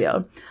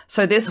failure.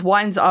 So this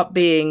winds up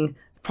being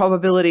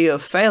probability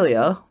of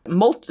failure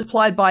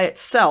multiplied by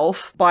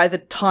itself by the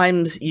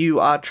times you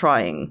are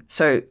trying.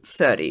 So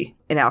 30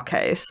 in our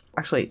case.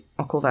 Actually,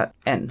 I'll call that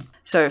N.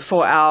 So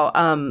for our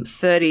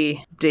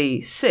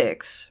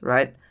 30d6,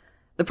 right?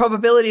 The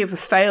probability of a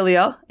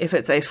failure, if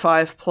it's a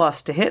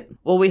 5+ to hit,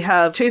 well, we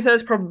have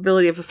 2/3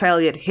 probability of a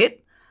failure to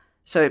hit.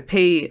 So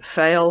P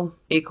fail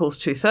equals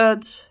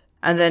 2/3.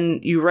 And then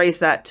you raise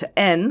that to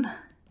N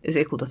is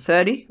equal to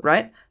 30,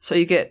 right? So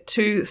you get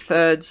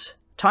 2/3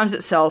 times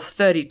itself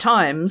 30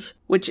 times,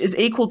 which is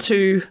equal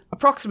to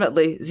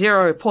approximately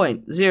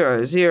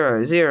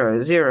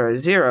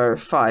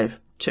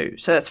 0.0000052.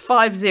 So that's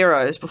 5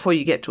 zeros before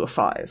you get to a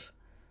 5.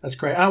 That's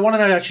great. And I want to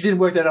know that she didn't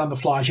work that out on the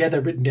fly. She had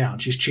that written down.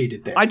 She's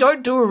cheated there. I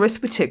don't do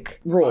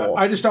arithmetic raw.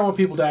 I just don't want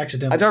people to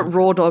accidentally... I don't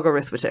raw dog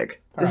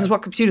arithmetic. This is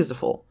what computers are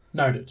for.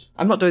 Noted.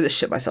 I'm not doing this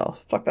shit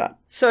myself. Fuck that.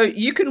 So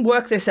you can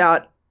work this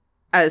out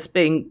as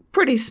being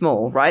pretty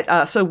small, right?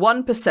 So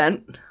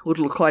 1% would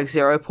look like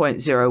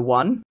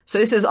 0.01. So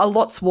this is a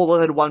lot smaller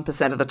than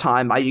 1% of the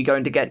time are you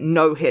going to get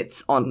no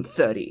hits on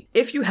 30.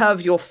 If you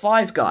have your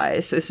 5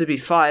 guys, so this would be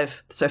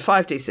 5, so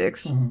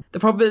 5d6, the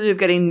probability of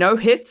getting no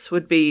hits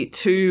would be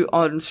 2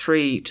 on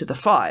 3 to the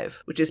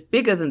 5, which is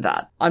bigger than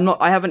that.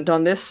 I haven't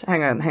done this.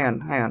 Hang on.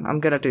 I'm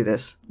going to do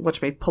this.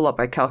 Watch me pull up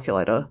my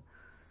calculator.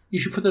 You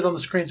should put that on the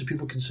screen so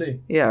people can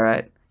see. Yeah,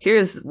 right.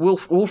 Here's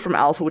Wolfram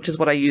Alpha, which is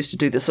what I use to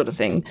do this sort of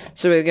thing.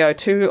 So we go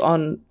 2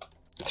 on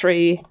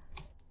 3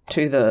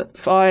 to the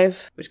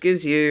 5, which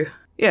gives you,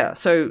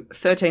 so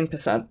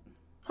 13%.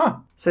 Huh.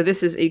 So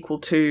this is equal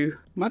to...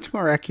 Much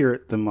more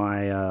accurate than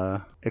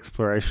my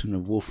exploration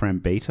of Wolfram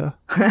Beta.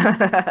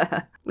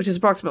 which is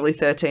approximately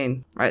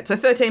 13, right? So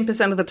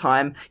 13% of the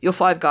time, your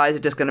 5 guys are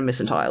just going to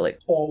miss entirely.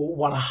 Or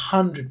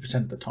 100%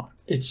 of the time.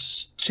 It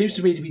seems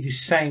to me to be the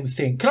same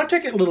thing. Can I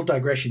take a little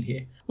digression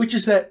here? Which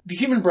is that the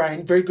human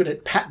brain, very good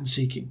at pattern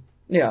seeking.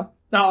 Yeah.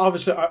 Now,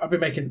 obviously, I've been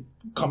making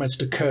comments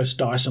to curse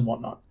dice and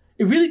whatnot.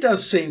 It really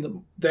does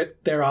seem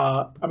that there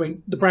are... I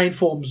mean, the brain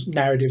forms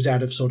narratives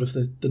out of sort of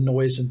the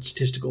noise and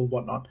statistical and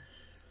whatnot.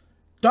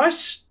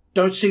 Dice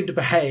don't seem to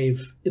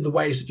behave in the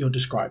ways that you're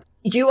describing.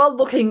 You are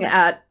looking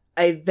at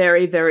a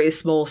very, very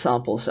small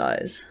sample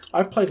size.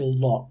 I've played a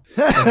lot.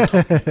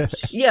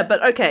 Yeah,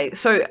 but okay,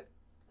 so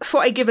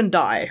for a given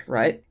die,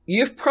 right,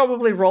 you've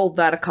probably rolled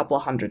that a couple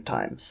of hundred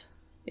times.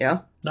 Yeah?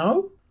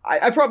 No?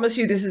 I promise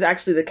you this is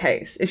actually the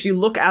case. If you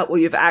look at what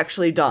you've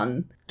actually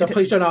done...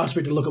 Please don't ask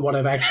me to look at what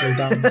I've actually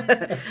done.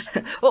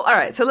 Well, all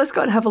right, so let's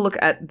go and have a look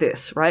at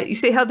this, right? You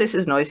see how this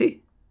is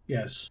noisy?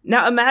 Yes.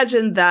 Now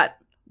imagine that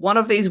one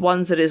of these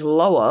ones that is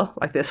lower,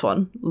 like this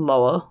one,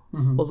 lower,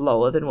 or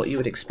lower than what you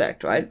would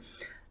expect, right?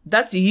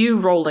 That's you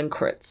rolling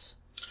crits.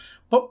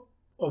 But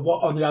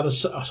what on the other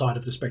side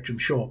of the spectrum,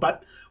 sure.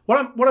 But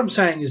what I'm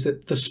saying is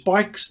that the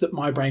spikes that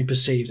my brain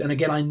perceives, and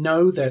again, I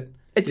know that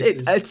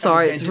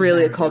it's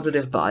really a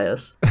cognitive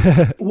bias.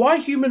 Why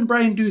human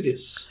brain do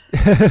this?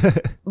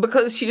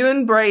 Because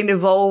human brain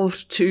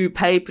evolved to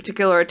pay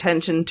particular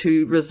attention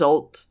to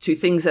results, to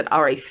things that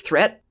are a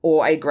threat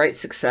or a great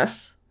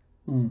success.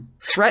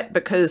 Threat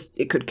because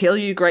it could kill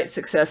you, great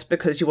success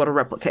because you want to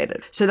replicate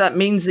it. So that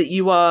means that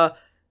you are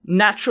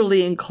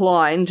naturally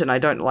inclined, and I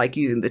don't like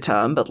using the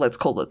term, but let's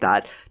call it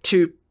that,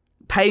 to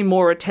pay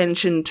more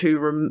attention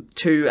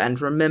to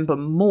and remember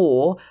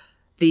more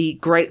the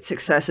great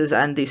successes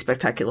and the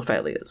spectacular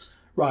failures.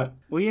 Right.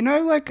 Well, you know,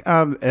 like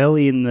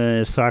early in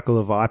the cycle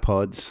of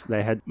iPods,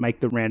 they had make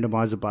the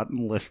randomizer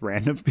button less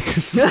random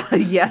because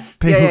yes,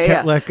 people yeah,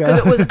 kept like because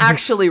it was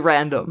actually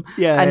random,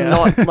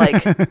 not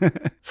like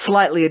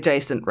slightly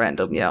adjacent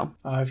random. Yeah.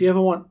 If you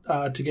ever want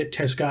to get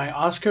Tess going,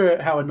 ask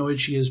her how annoyed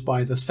she is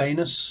by the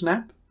Thanos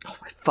snap. Oh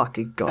my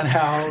fucking god! And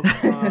how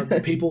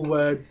the people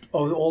were,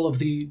 all of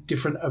the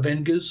different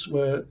Avengers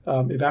were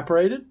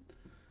evaporated.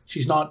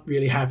 She's not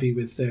really happy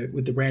with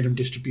the random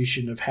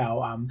distribution of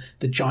how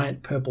the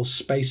giant purple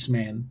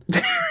spaceman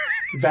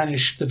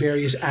vanished the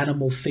various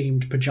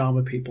animal-themed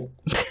pajama people.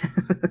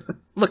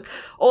 Look,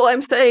 all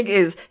I'm saying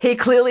is he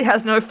clearly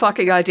has no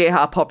fucking idea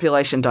how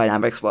population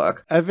dynamics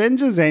work.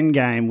 Avengers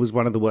Endgame was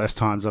one of the worst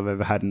times I've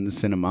ever had in the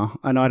cinema,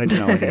 and I didn't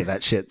know any of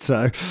that shit,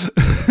 so...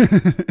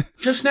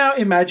 Just now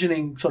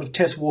imagining sort of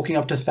Tess walking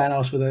up to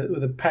Thanos with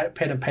a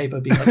pen and paper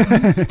being like, you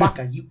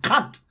fucker, you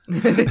cunt!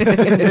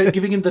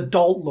 Giving him the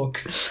dolt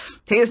look.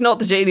 He is not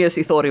the genius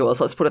he thought he was,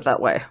 let's put it that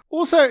way.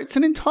 Also, it's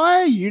an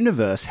entire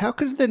universe. How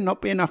could there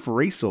not be enough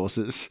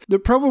resources? The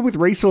problem with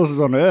resources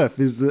on Earth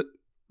is that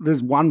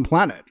there's one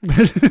planet.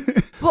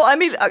 Well, I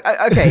mean,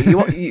 okay,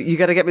 you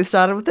got to get me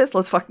started with this?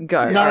 Let's fucking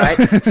go, all right?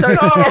 So, no,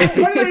 I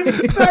didn't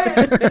even say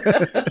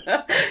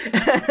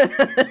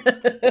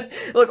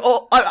it. Look,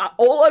 all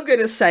I'm going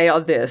to say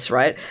on this,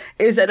 right,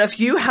 is that if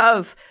you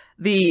have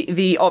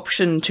the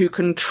option to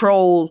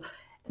control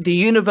the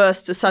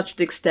universe to such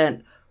an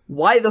extent,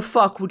 why the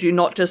fuck would you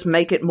not just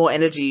make it more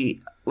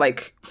energy,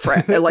 like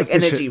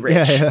energy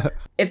rich? Yeah.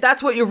 If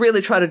that's what you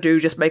really try to do,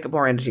 just make it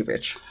more energy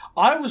rich.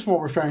 I was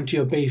more referring to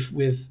your beef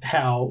with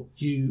how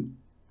you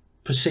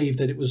perceived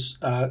that it was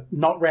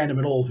not random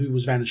at all who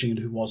was vanishing and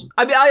who wasn't.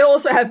 I mean, I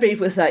also have beef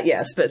with that,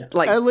 yes, but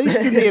like... At least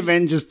in the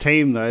Avengers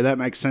team, though, that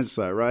makes sense,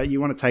 though, right? You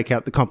want to take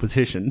out the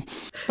competition.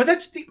 But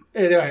that's the...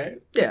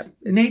 yeah.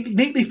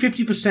 Neatly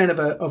 50% of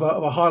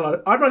a highlight.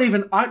 I'm not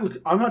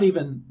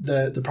even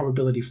the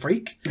probability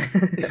freak.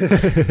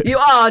 You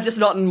are, just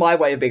not in my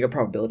way of being a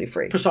probability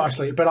freak.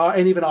 Precisely. But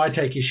even I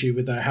take issue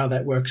with how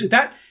that works.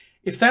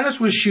 If Thanos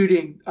was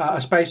shooting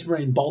a Space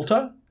Marine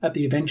bolter at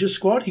the Avengers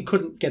squad, he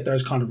couldn't get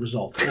those kind of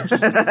results.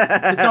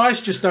 The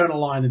dice just don't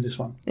align in this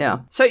one. Yeah.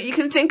 So you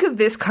can think of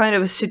this kind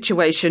of a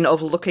situation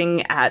of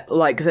looking at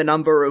like the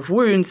number of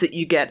wounds that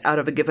you get out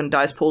of a given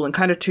dice pool in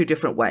kind of 2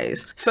 different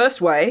ways.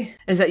 First way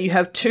is that you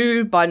have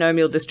 2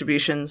 binomial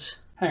distributions.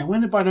 Hey,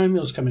 when did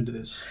binomials come into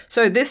this?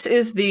 So this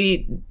is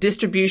the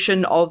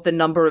distribution of the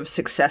number of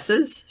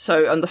successes.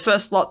 So on the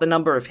first lot, the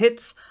number of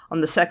hits.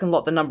 On the second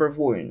lot, the number of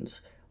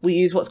wounds. We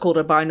use what's called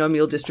a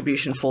binomial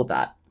distribution for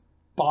that.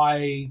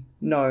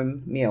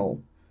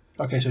 Binomial.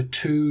 Okay, so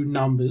 2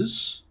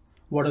 numbers.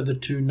 What are the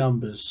 2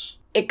 numbers?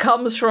 It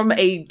comes from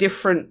a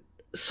different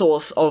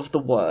source of the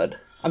word.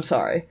 I'm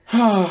sorry.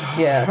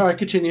 Yeah. All right,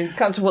 continue. It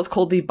comes from what's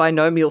called the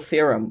binomial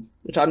theorem,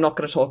 which I'm not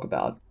going to talk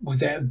about.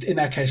 In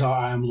that case,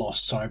 I am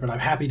lost, sorry, but I'm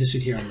happy to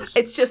sit here and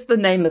listen. It's just the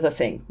name of the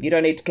thing. You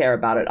don't need to care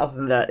about it, other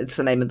than that it's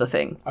the name of the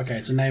thing. Okay,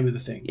 it's the name of the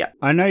thing. Yeah.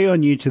 I know you're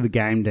new to the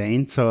game,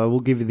 Dean, so I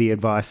will give you the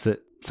advice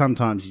that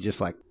sometimes you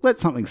just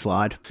let something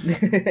slide.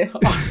 I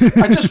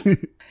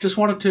just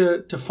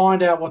wanted to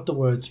find out what the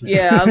words mean.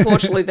 Yeah,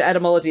 unfortunately, the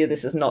etymology of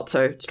this is not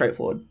so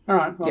straightforward. All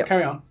right, well,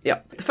 carry on.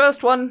 Yep. The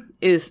first one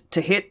is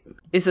to hit,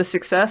 is a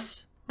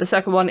success. The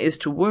second one is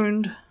to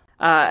wound.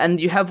 And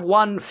you have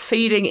one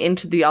feeding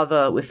into the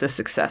other with the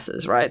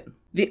successes, right?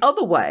 The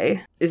other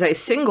way is a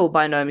single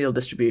binomial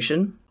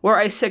distribution, where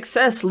a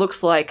success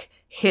looks like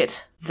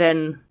hit,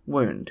 then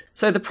wound.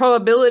 So the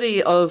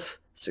probability of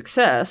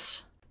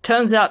success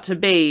turns out to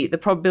be the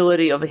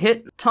probability of a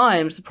hit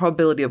times the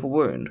probability of a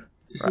wound.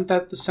 Isn't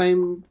that the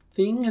same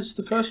thing as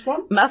the first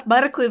one?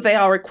 Mathematically, they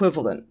are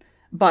equivalent,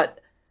 but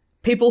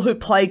people who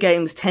play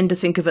games tend to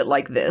think of it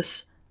like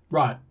this.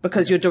 Right.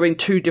 Because you're doing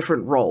 2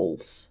 different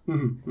roles.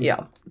 Mm-hmm.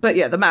 Yeah. But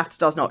yeah, the maths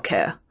does not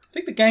care. I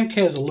think the game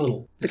cares a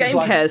little. The game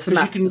cares, the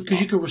maths does not.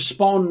 Because you can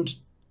respond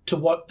to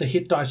what the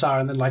hit dice are,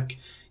 and then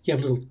you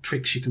have little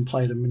tricks you can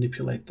play to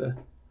manipulate the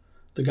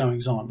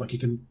goings on. Like you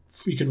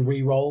can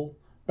re-roll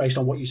based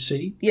on what you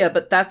see. Yeah,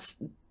 but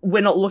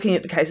we're not looking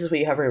at the cases where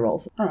you have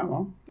re-rolls. All right,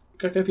 well,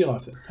 go for your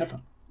life then. Have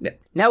fun. Yeah.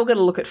 Now we're going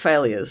to look at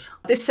failures.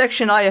 This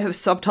section I have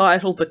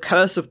subtitled The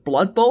Curse of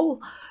Blood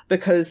Bowl,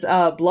 because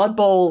Blood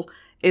Bowl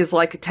is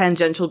like a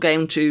tangential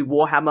game to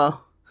Warhammer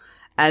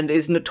and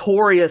is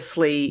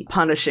notoriously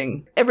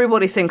punishing.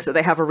 Everybody thinks that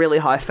they have a really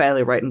high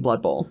failure rate in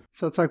Blood Bowl.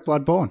 So it's like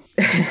Bloodborne.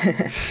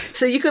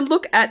 So you can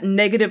look at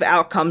negative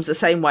outcomes the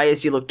same way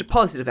as you look to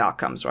positive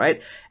outcomes,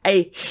 right?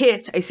 A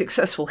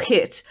successful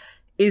hit,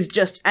 is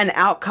just an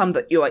outcome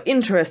that you are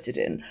interested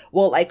in,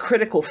 while a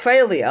critical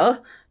failure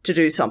to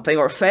do something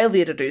or a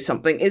failure to do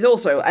something is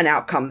also an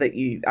outcome that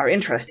you are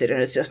interested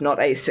in. It's just not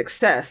a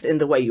success in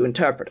the way you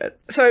interpret it.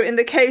 So in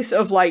the case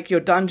of your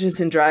Dungeons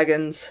and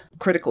Dragons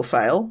critical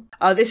fail,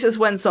 this is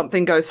when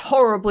something goes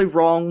horribly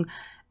wrong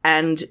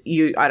and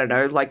you,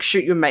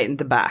 shoot your mate in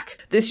the back.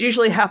 This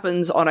usually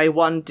happens on a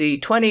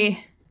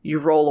 1d20, you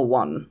roll a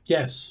 1.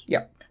 Yes.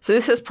 Yep. So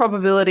this has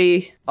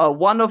probability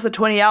 1 of the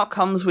 20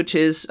 outcomes, which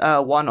is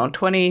 1 on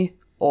 20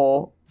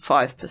 or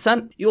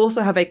 5%. You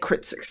also have a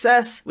crit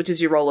success, which is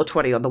you roll a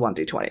 20 on the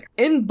 1d20.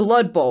 In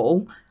Blood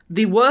Bowl,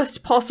 the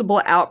worst possible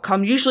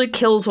outcome usually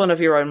kills one of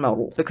your own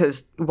models,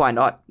 because why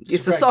not?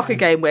 It's a soccer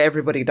game where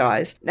everybody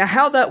dies. Now,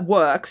 how that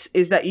works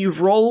is that you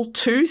roll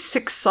 2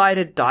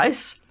 6-sided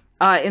dice.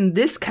 In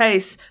this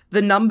case,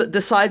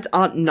 the sides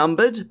aren't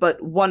numbered, but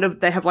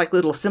they have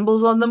little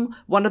symbols on them.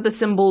 One of the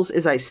symbols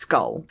is a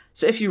skull.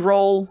 So if you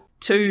roll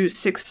 2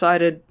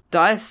 6-sided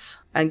dice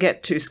and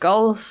get 2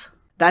 skulls,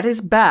 that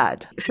is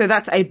bad. So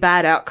that's a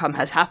bad outcome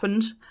has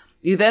happened.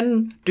 You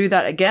then do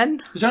that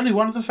again. Is only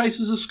one of the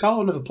faces a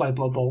skull? I've never played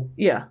Blood Bowl.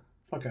 Yeah.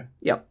 Okay.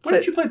 Yep. When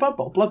did you play Blood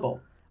Bowl? Blood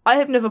Bowl? I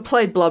have never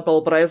played Blood Bowl,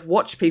 but I have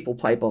watched people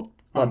play Blood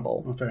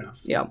Bowl. Oh, fair enough.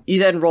 Yeah. You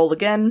then roll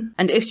again,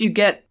 and if you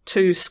get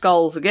 2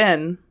 skulls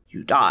again,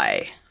 you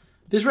die.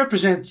 This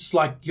represents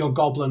your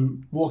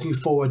goblin walking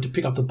forward to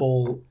pick up the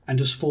ball and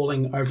just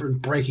falling over and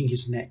breaking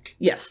his neck.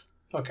 Yes.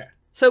 Okay.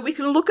 So we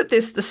can look at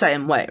this the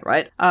same way,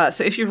 right?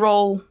 So if you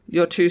roll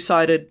your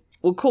 2-sided,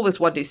 we'll call this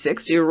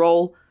 1d6, so you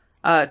roll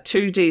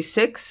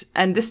 2d6,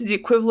 and this is the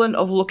equivalent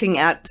of looking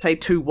at, say,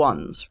 2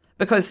 1s.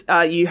 Because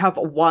you have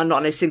a 1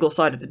 on a single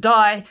side of the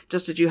die,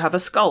 just as you have a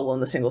skull on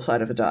the single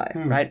side of a die,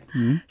 right?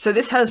 Mm. So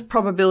this has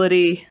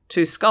probability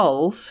 2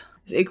 skulls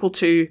is equal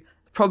to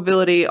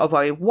probability of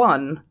a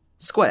 1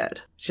 squared,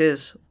 which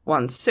is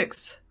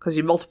 1/6, because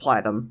you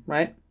multiply them,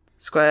 right?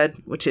 Squared,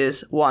 which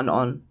is 1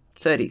 on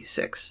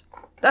 36.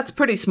 That's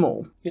pretty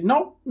small. Yeah,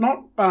 not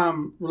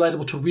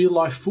relatable to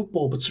real-life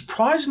football, but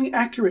surprisingly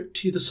accurate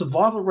to the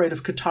survival rate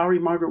of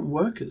Qatari migrant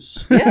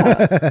workers.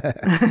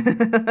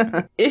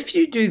 Yeah. If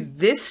you do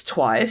this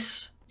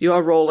twice, you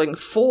are rolling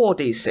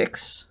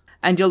 4d6,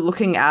 and you're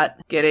looking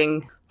at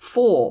getting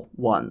 4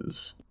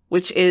 1s,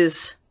 which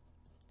is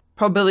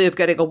probability of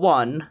getting a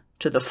 1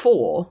 to the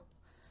 4,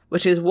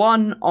 which is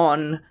 1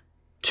 on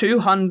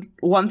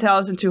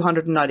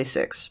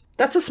 1,296.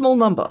 That's a small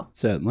number.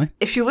 Certainly.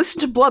 If you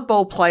listen to Blood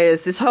Bowl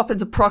players, this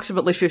happens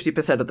approximately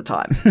 50% of the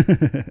time.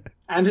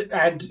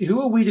 And who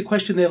are we to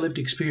question their lived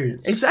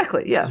experience?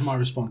 Exactly, yes. That's my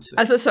response there.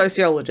 As a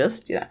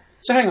sociologist, yeah.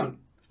 So hang on.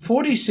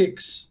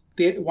 46,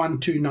 the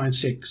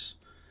 1,296.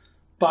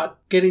 But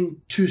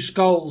getting 2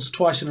 skulls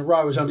twice in a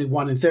row is only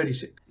 1 in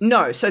 36.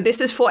 No, so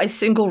this is for a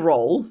single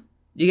roll.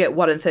 You get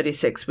 1 in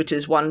 36, which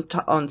is 1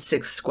 on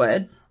 6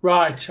 squared.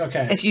 Right,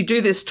 okay. If you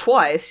do this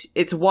twice,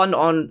 it's 1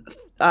 on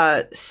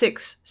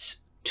 6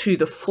 to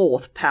the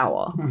 4th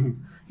power.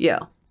 Mm-hmm. Yeah.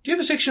 Do you have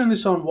a section on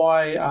this on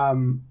why,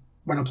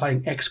 when I'm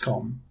playing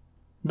XCOM,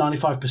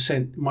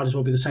 95% might as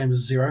well be the same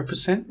as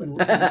 0% when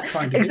we're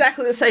trying to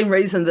Exactly the same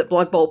reason that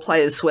Blood Bowl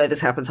players swear this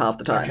happens half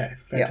the time. Okay,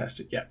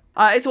 fantastic, yeah.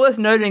 It's worth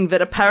noting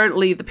that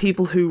apparently the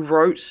people who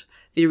wrote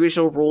the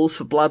original rules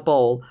for Blood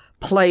Bowl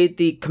played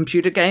the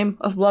computer game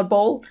of Blood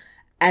Bowl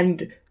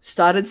and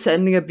started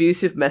sending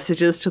abusive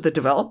messages to the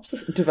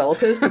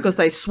developers because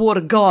they swore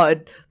to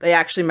God they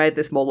actually made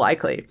this more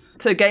likely.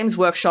 So Games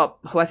Workshop,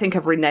 who I think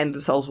have renamed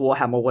themselves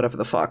Warhammer, whatever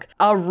the fuck,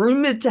 are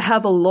rumored to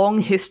have a long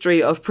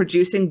history of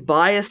producing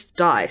biased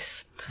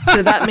dice.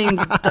 So that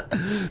means...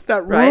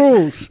 that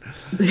rules!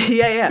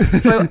 Yeah.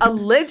 So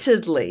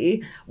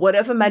allegedly,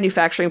 whatever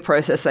manufacturing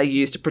process they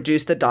use to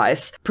produce the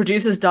dice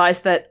produces dice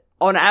that,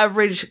 on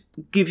average,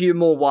 give you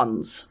more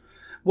ones.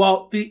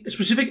 Well, the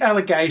specific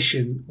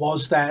allegation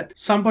was that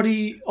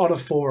somebody on a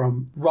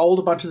forum rolled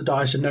a bunch of the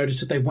dice and noticed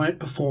that they weren't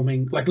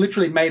performing, like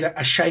literally made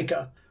a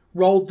shaker,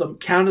 rolled them,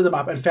 counted them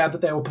up, and found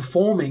that they were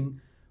performing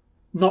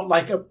not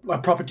like a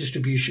proper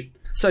distribution.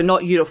 So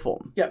not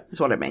uniform, yeah, is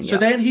what I mean. So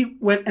then he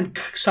went and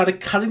started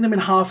cutting them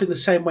in half in the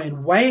same way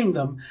and weighing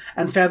them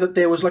and found that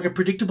there was like a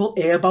predictable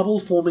air bubble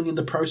forming in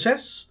the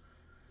process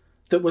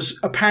that was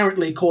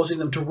apparently causing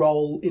them to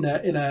roll in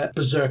a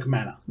berserk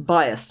manner.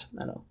 Biased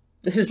manner.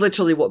 This is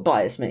literally what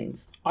bias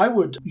means. I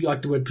would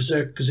like the word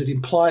berserk because it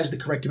implies the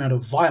correct amount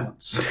of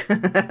violence,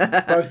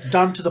 both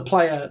done to the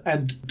player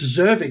and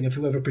deserving of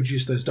whoever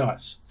produced those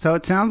dice. So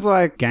it sounds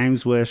like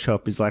Games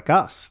Workshop is like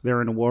us.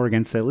 They're in a war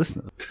against their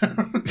listeners.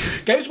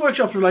 Games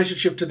Workshop's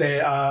relationship to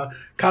their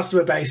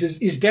customer base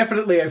is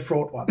definitely a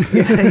fraught one.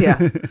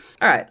 Yeah.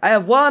 All right. I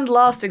have one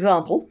last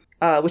example,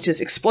 which is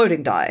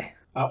exploding die.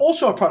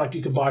 Also a product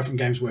you can buy from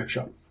Games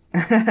Workshop.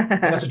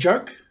 That's a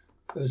joke.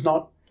 That is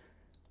not...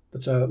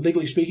 That's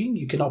legally speaking,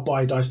 you cannot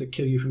buy dice that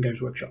kill you from Games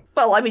Workshop.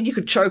 Well, I mean, you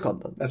could choke on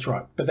them. That's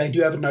right. But they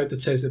do have a note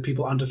that says that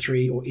people under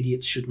 3 or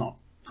idiots should not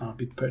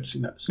be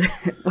purchasing those.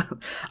 Well,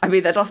 I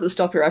mean, that doesn't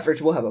stop your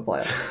average Warhammer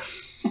player.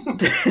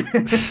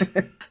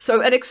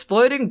 So an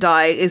exploding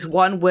die is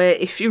one where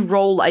if you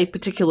roll a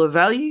particular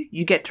value,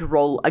 you get to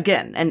roll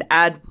again and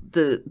add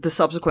the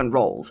subsequent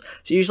rolls.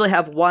 So you usually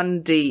have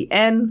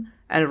 1d(n)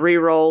 and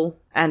reroll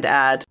and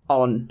add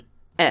on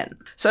n.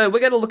 So we're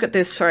going to look at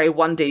this for a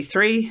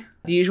 1d3.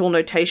 The usual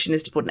notation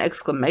is to put an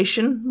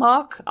exclamation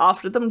mark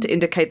after them to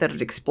indicate that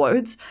it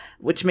explodes,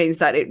 which means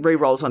that it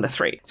re-rolls onto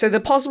 3. So the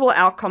possible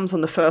outcomes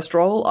on the first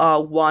roll are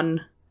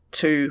 1,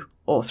 2,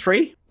 or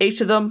 3.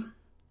 Each of them,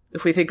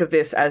 if we think of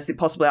this as the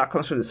possible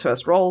outcomes from this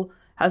first roll,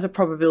 has a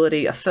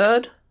probability a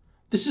third.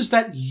 This is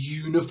that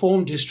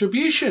uniform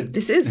distribution.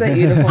 This is that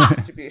uniform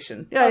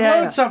distribution. I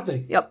learned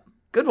something. Yep,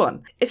 good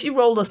one. If you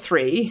roll a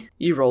 3,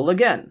 you roll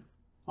again.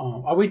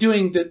 Oh, are we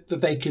doing that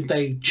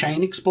they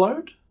chain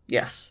explode?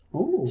 Yes.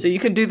 Ooh. So you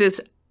can do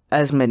this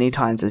as many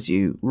times as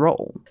you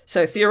roll.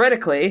 So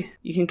theoretically,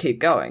 you can keep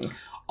going.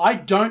 I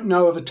don't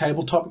know of a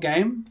tabletop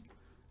game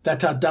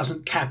that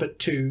doesn't cap it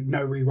to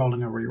no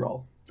re-rolling a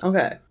re-roll.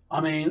 Okay.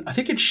 I mean, I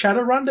think in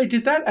Shadowrun they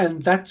did that,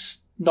 and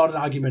that's not an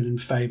argument in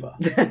favour.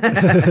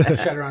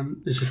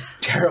 Shadowrun is a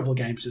terrible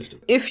game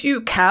system. If you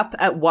cap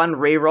at 1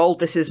 re-roll,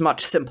 this is much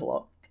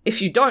simpler.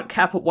 If you don't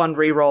cap at 1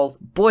 re-roll,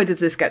 boy does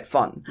this get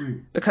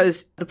fun.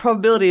 Because the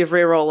probability of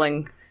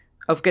re-rolling,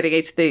 of getting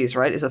each of these,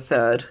 right, is a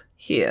third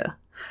here.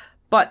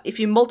 But if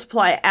you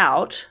multiply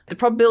out, the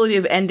probability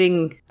of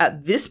ending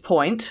at this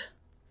point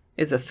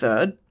is a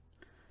third.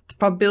 The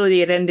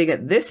probability of ending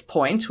at this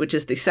point, which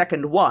is the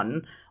second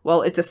one,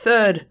 well, it's a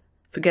third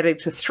for getting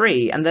to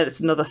 3, and then it's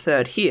another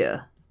third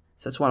here.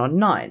 So it's 1 on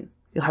 9.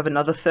 You'll have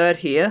another third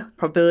here.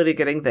 Probability of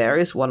getting there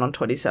is 1 on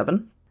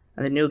 27.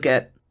 And then you'll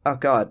get, oh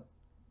god,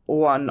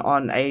 1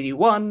 on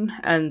 81,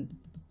 and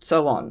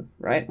so on,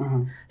 right?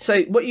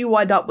 So what you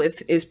wind up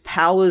with is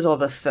powers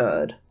of a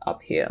third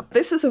up here.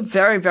 This is a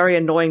very, very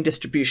annoying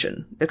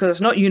distribution because it's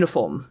not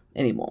uniform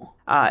anymore.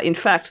 In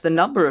fact, the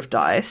number of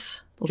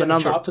dice... Do you have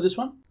a chart for this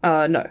one?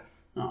 No.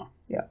 Oh.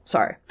 Yeah,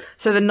 sorry.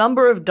 So the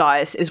number of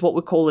dice is what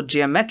we call a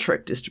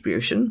geometric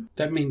distribution.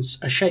 That means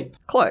a shape.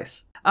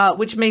 Close.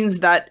 Which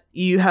means that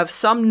you have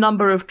some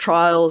number of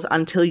trials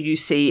until you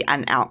see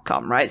an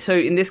outcome, right? So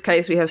in this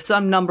case, we have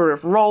some number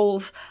of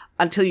rolls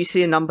until you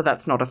see a number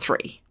that's not a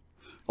 3.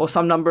 Or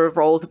some number of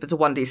rolls if it's a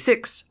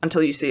 1d6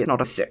 until you see it's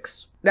not a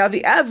 6. Now,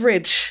 the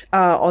average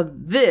on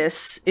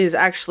this is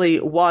actually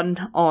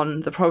 1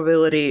 on the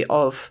probability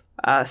of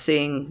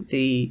seeing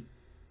the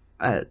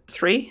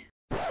 3.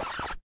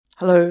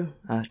 Hello,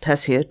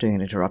 Tess here, doing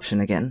an interruption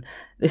again.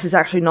 This is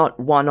actually not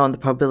 1 on the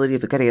probability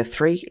of getting a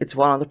 3, it's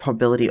 1 on the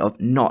probability of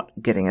not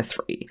getting a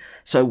 3.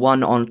 So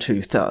 1 on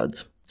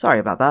 2/3. Sorry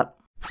about that.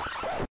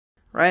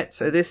 Right,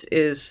 so this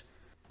is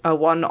a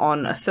 1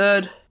 on a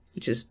third,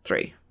 which is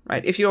 3.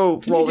 Right, if you're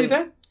Can rolling... you do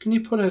that? Can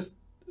you put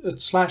a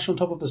slash on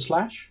top of the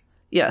slash?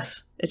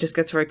 Yes, it just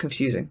gets very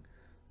confusing.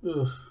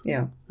 Ugh.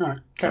 Yeah. All right,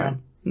 carry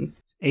on.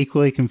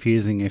 Equally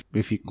confusing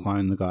if you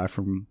clone the guy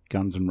from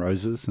Guns N'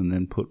 Roses and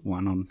then put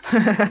one on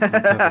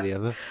top of the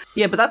other.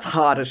 Yeah, but that's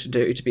harder to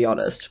do, to be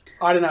honest.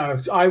 I don't know.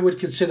 I would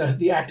consider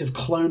the act of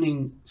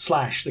cloning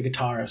Slash, the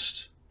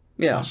guitarist,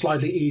 Yeah.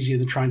 slightly easier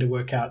than trying to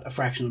work out a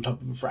fraction on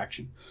top of a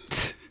fraction.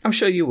 I'm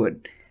sure you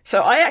would.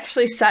 So I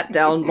actually sat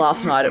down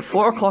last night at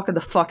 4 o'clock in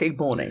the fucking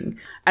morning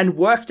and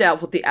worked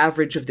out what the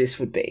average of this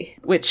would be,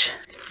 which...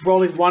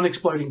 Rolling one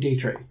exploding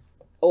D3.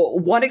 Or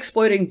one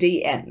exploding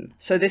DN.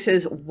 So this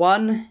is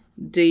one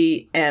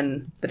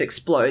DN that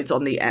explodes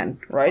on the N,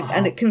 right?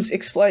 And it can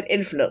explode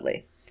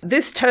infinitely.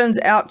 This turns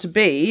out to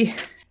be...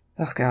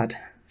 Oh, God.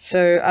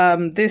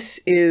 So this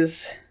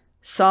is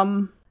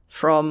sum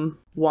from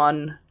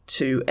 1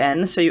 to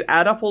N. So you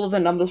add up all of the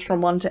numbers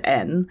from 1 to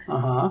N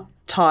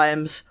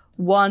times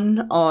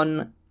 1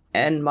 on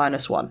N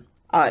minus 1.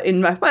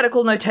 In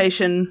mathematical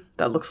notation,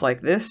 that looks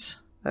like this.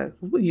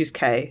 We'll use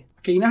K.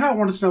 Okay, you know how I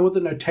wanted to know what the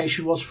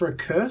notation was for a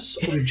curse?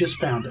 Or we've just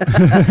found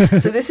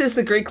it? So this is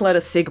the Greek letter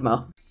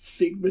sigma.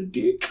 Sigma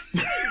dick?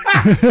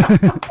 I'm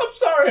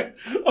sorry.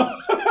 No,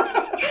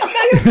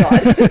 you're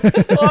not.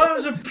 It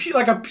was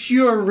like a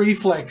pure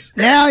reflex.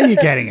 Now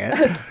you're getting it.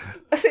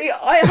 See,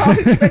 I half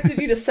expected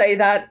you to say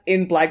that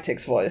in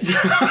Blagtick's voice.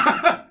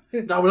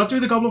 No, we're not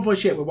doing the goblin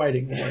voice yet. We're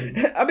waiting.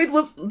 I mean,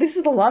 well, this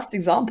is the last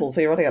example, so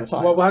you're running out of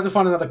time. Well, we'll have to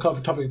find another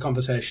topic of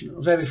conversation.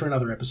 Maybe for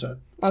another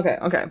episode. Okay.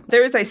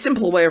 There is a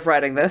simpler way of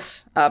writing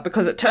this,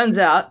 because it turns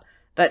out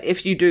that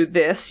if you do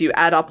this, you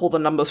add up all the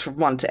numbers from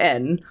 1 to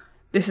N,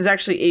 this is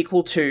actually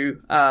equal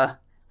to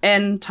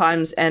N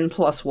times N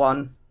plus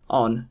 1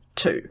 on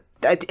 2.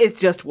 It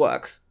just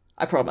works.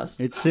 I promise.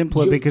 It's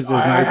simpler because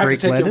there's no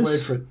Greek letters. I have to take your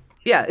word for it.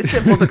 Yeah, it's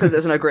simple because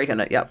there's no Greek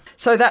in it, yep.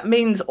 So that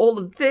means all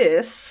of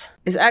this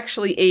is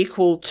actually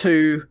equal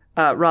to,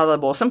 rather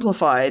more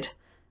simplified,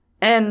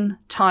 N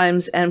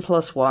times N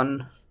plus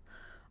 1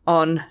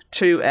 on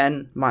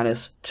 2N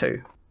minus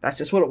 2. That's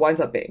just what it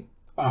winds up being.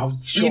 Oh,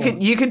 sure.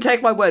 You can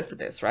take my word for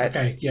this, right?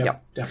 Okay,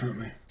 yep.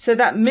 Definitely. So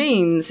that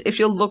means if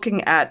you're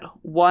looking at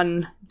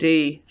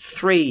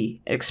 1d3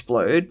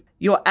 explode,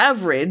 your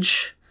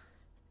average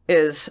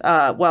is,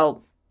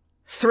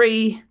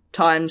 3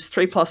 times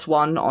 3 plus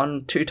 1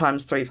 on 2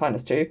 times 3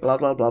 minus 2, blah,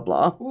 blah, blah,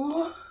 blah.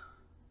 What?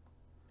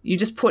 You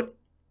just put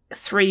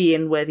 3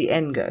 in where the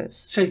N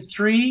goes. So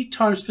 3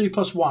 times 3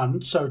 plus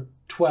 1, so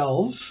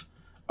 12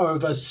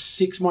 over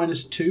 6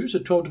 minus 2, so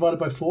 12 divided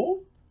by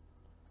 4?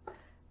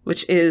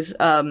 Which is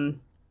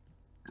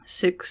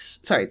 6...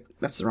 Sorry,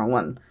 that's the wrong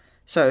one.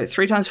 So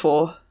 3 times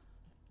 4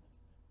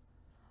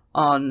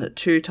 on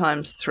 2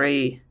 times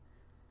 3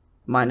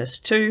 minus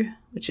 2,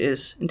 which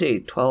is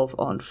indeed 12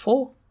 on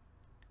 4,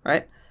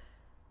 right?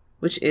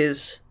 Which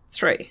is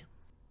 3.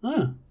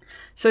 Oh.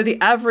 So the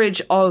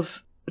average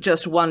of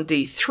just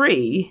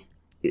 1d3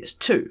 is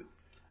 2.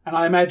 And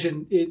I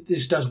imagine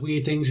this does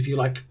weird things if you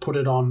put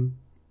it on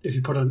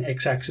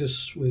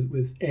x-axis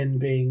with n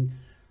being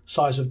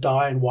size of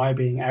die and y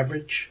being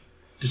average.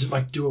 Does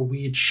it do a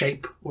weird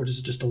shape, or does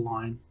it just a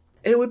line?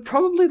 It would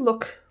probably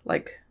look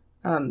like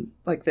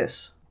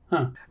this.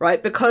 Huh.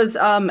 Right? Because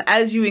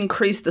as you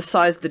increase the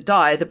size of the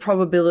die, the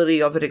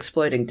probability of it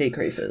exploding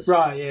decreases.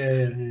 Right,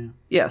 yeah.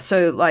 Yeah,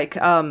 so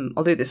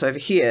I'll do this over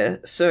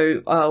here.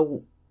 So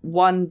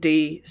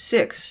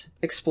 1d6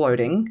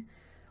 exploding,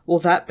 well,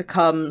 that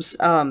becomes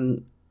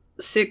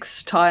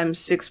 6 times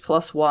 6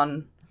 plus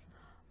 1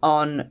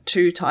 on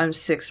 2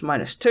 times 6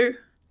 minus 2,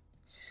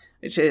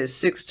 which is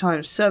 6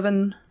 times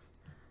 7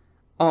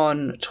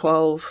 on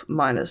 12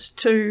 minus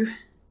 2,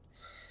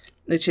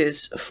 which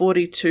is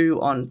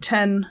 42 on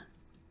 10,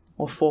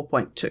 or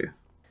 4.2.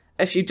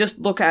 If you just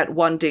look at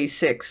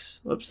 1d6,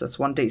 whoops, that's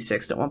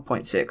 1d6, not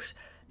 1.6,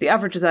 the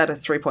average of that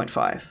is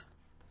 3.5.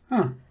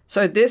 Huh.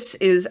 So this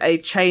is a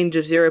change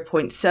of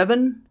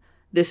 0.7,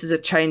 this is a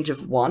change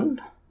of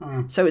 1,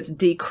 so it's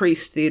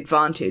decreased the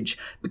advantage,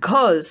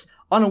 because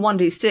on a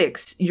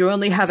 1d6, you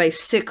only have a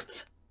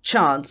 6th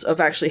chance of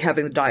actually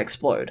having the die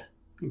explode.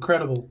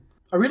 Incredible.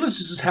 I realise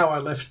this is how I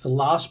left the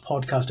last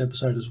podcast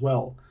episode as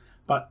well,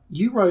 but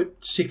you wrote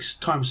 6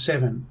 times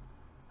 7,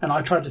 and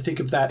I tried to think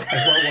of that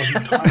as what it was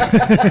in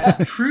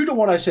time. True to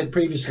what I said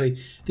previously,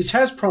 this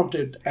has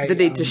prompted the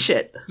need to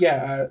shit.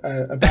 Yeah,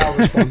 a bowel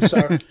response.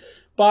 So,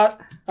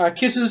 but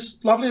kisses,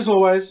 lovely as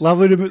always.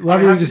 Lovely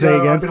to see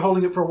you again. I've been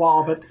holding it for a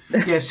while, but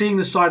yeah, seeing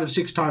the sight of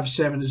 6 times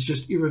 7 is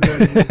just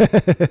irreversible.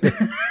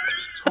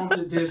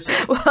 Prompted this.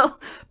 Well,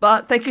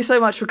 but thank you so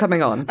much for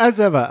coming on. As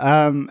ever,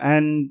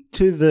 and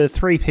to the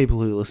 3 people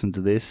who listen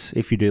to this,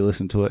 if you do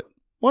listen to it,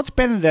 watch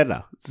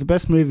Benedetta. It's the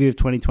best movie of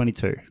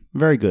 2022.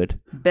 Very good.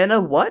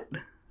 What?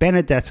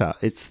 Benedetta.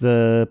 It's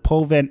the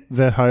Paul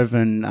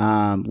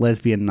Verhoeven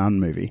lesbian nun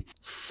movie.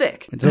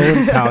 Sick. It's all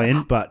in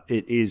Italian, but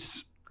it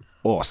is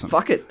awesome.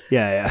 Fuck it.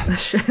 Yeah.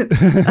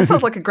 That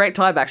sounds like a great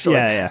time, actually.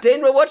 Yeah.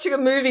 Dean, we're watching a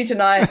movie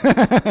tonight.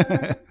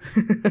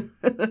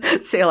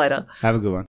 See you later. Have a good one.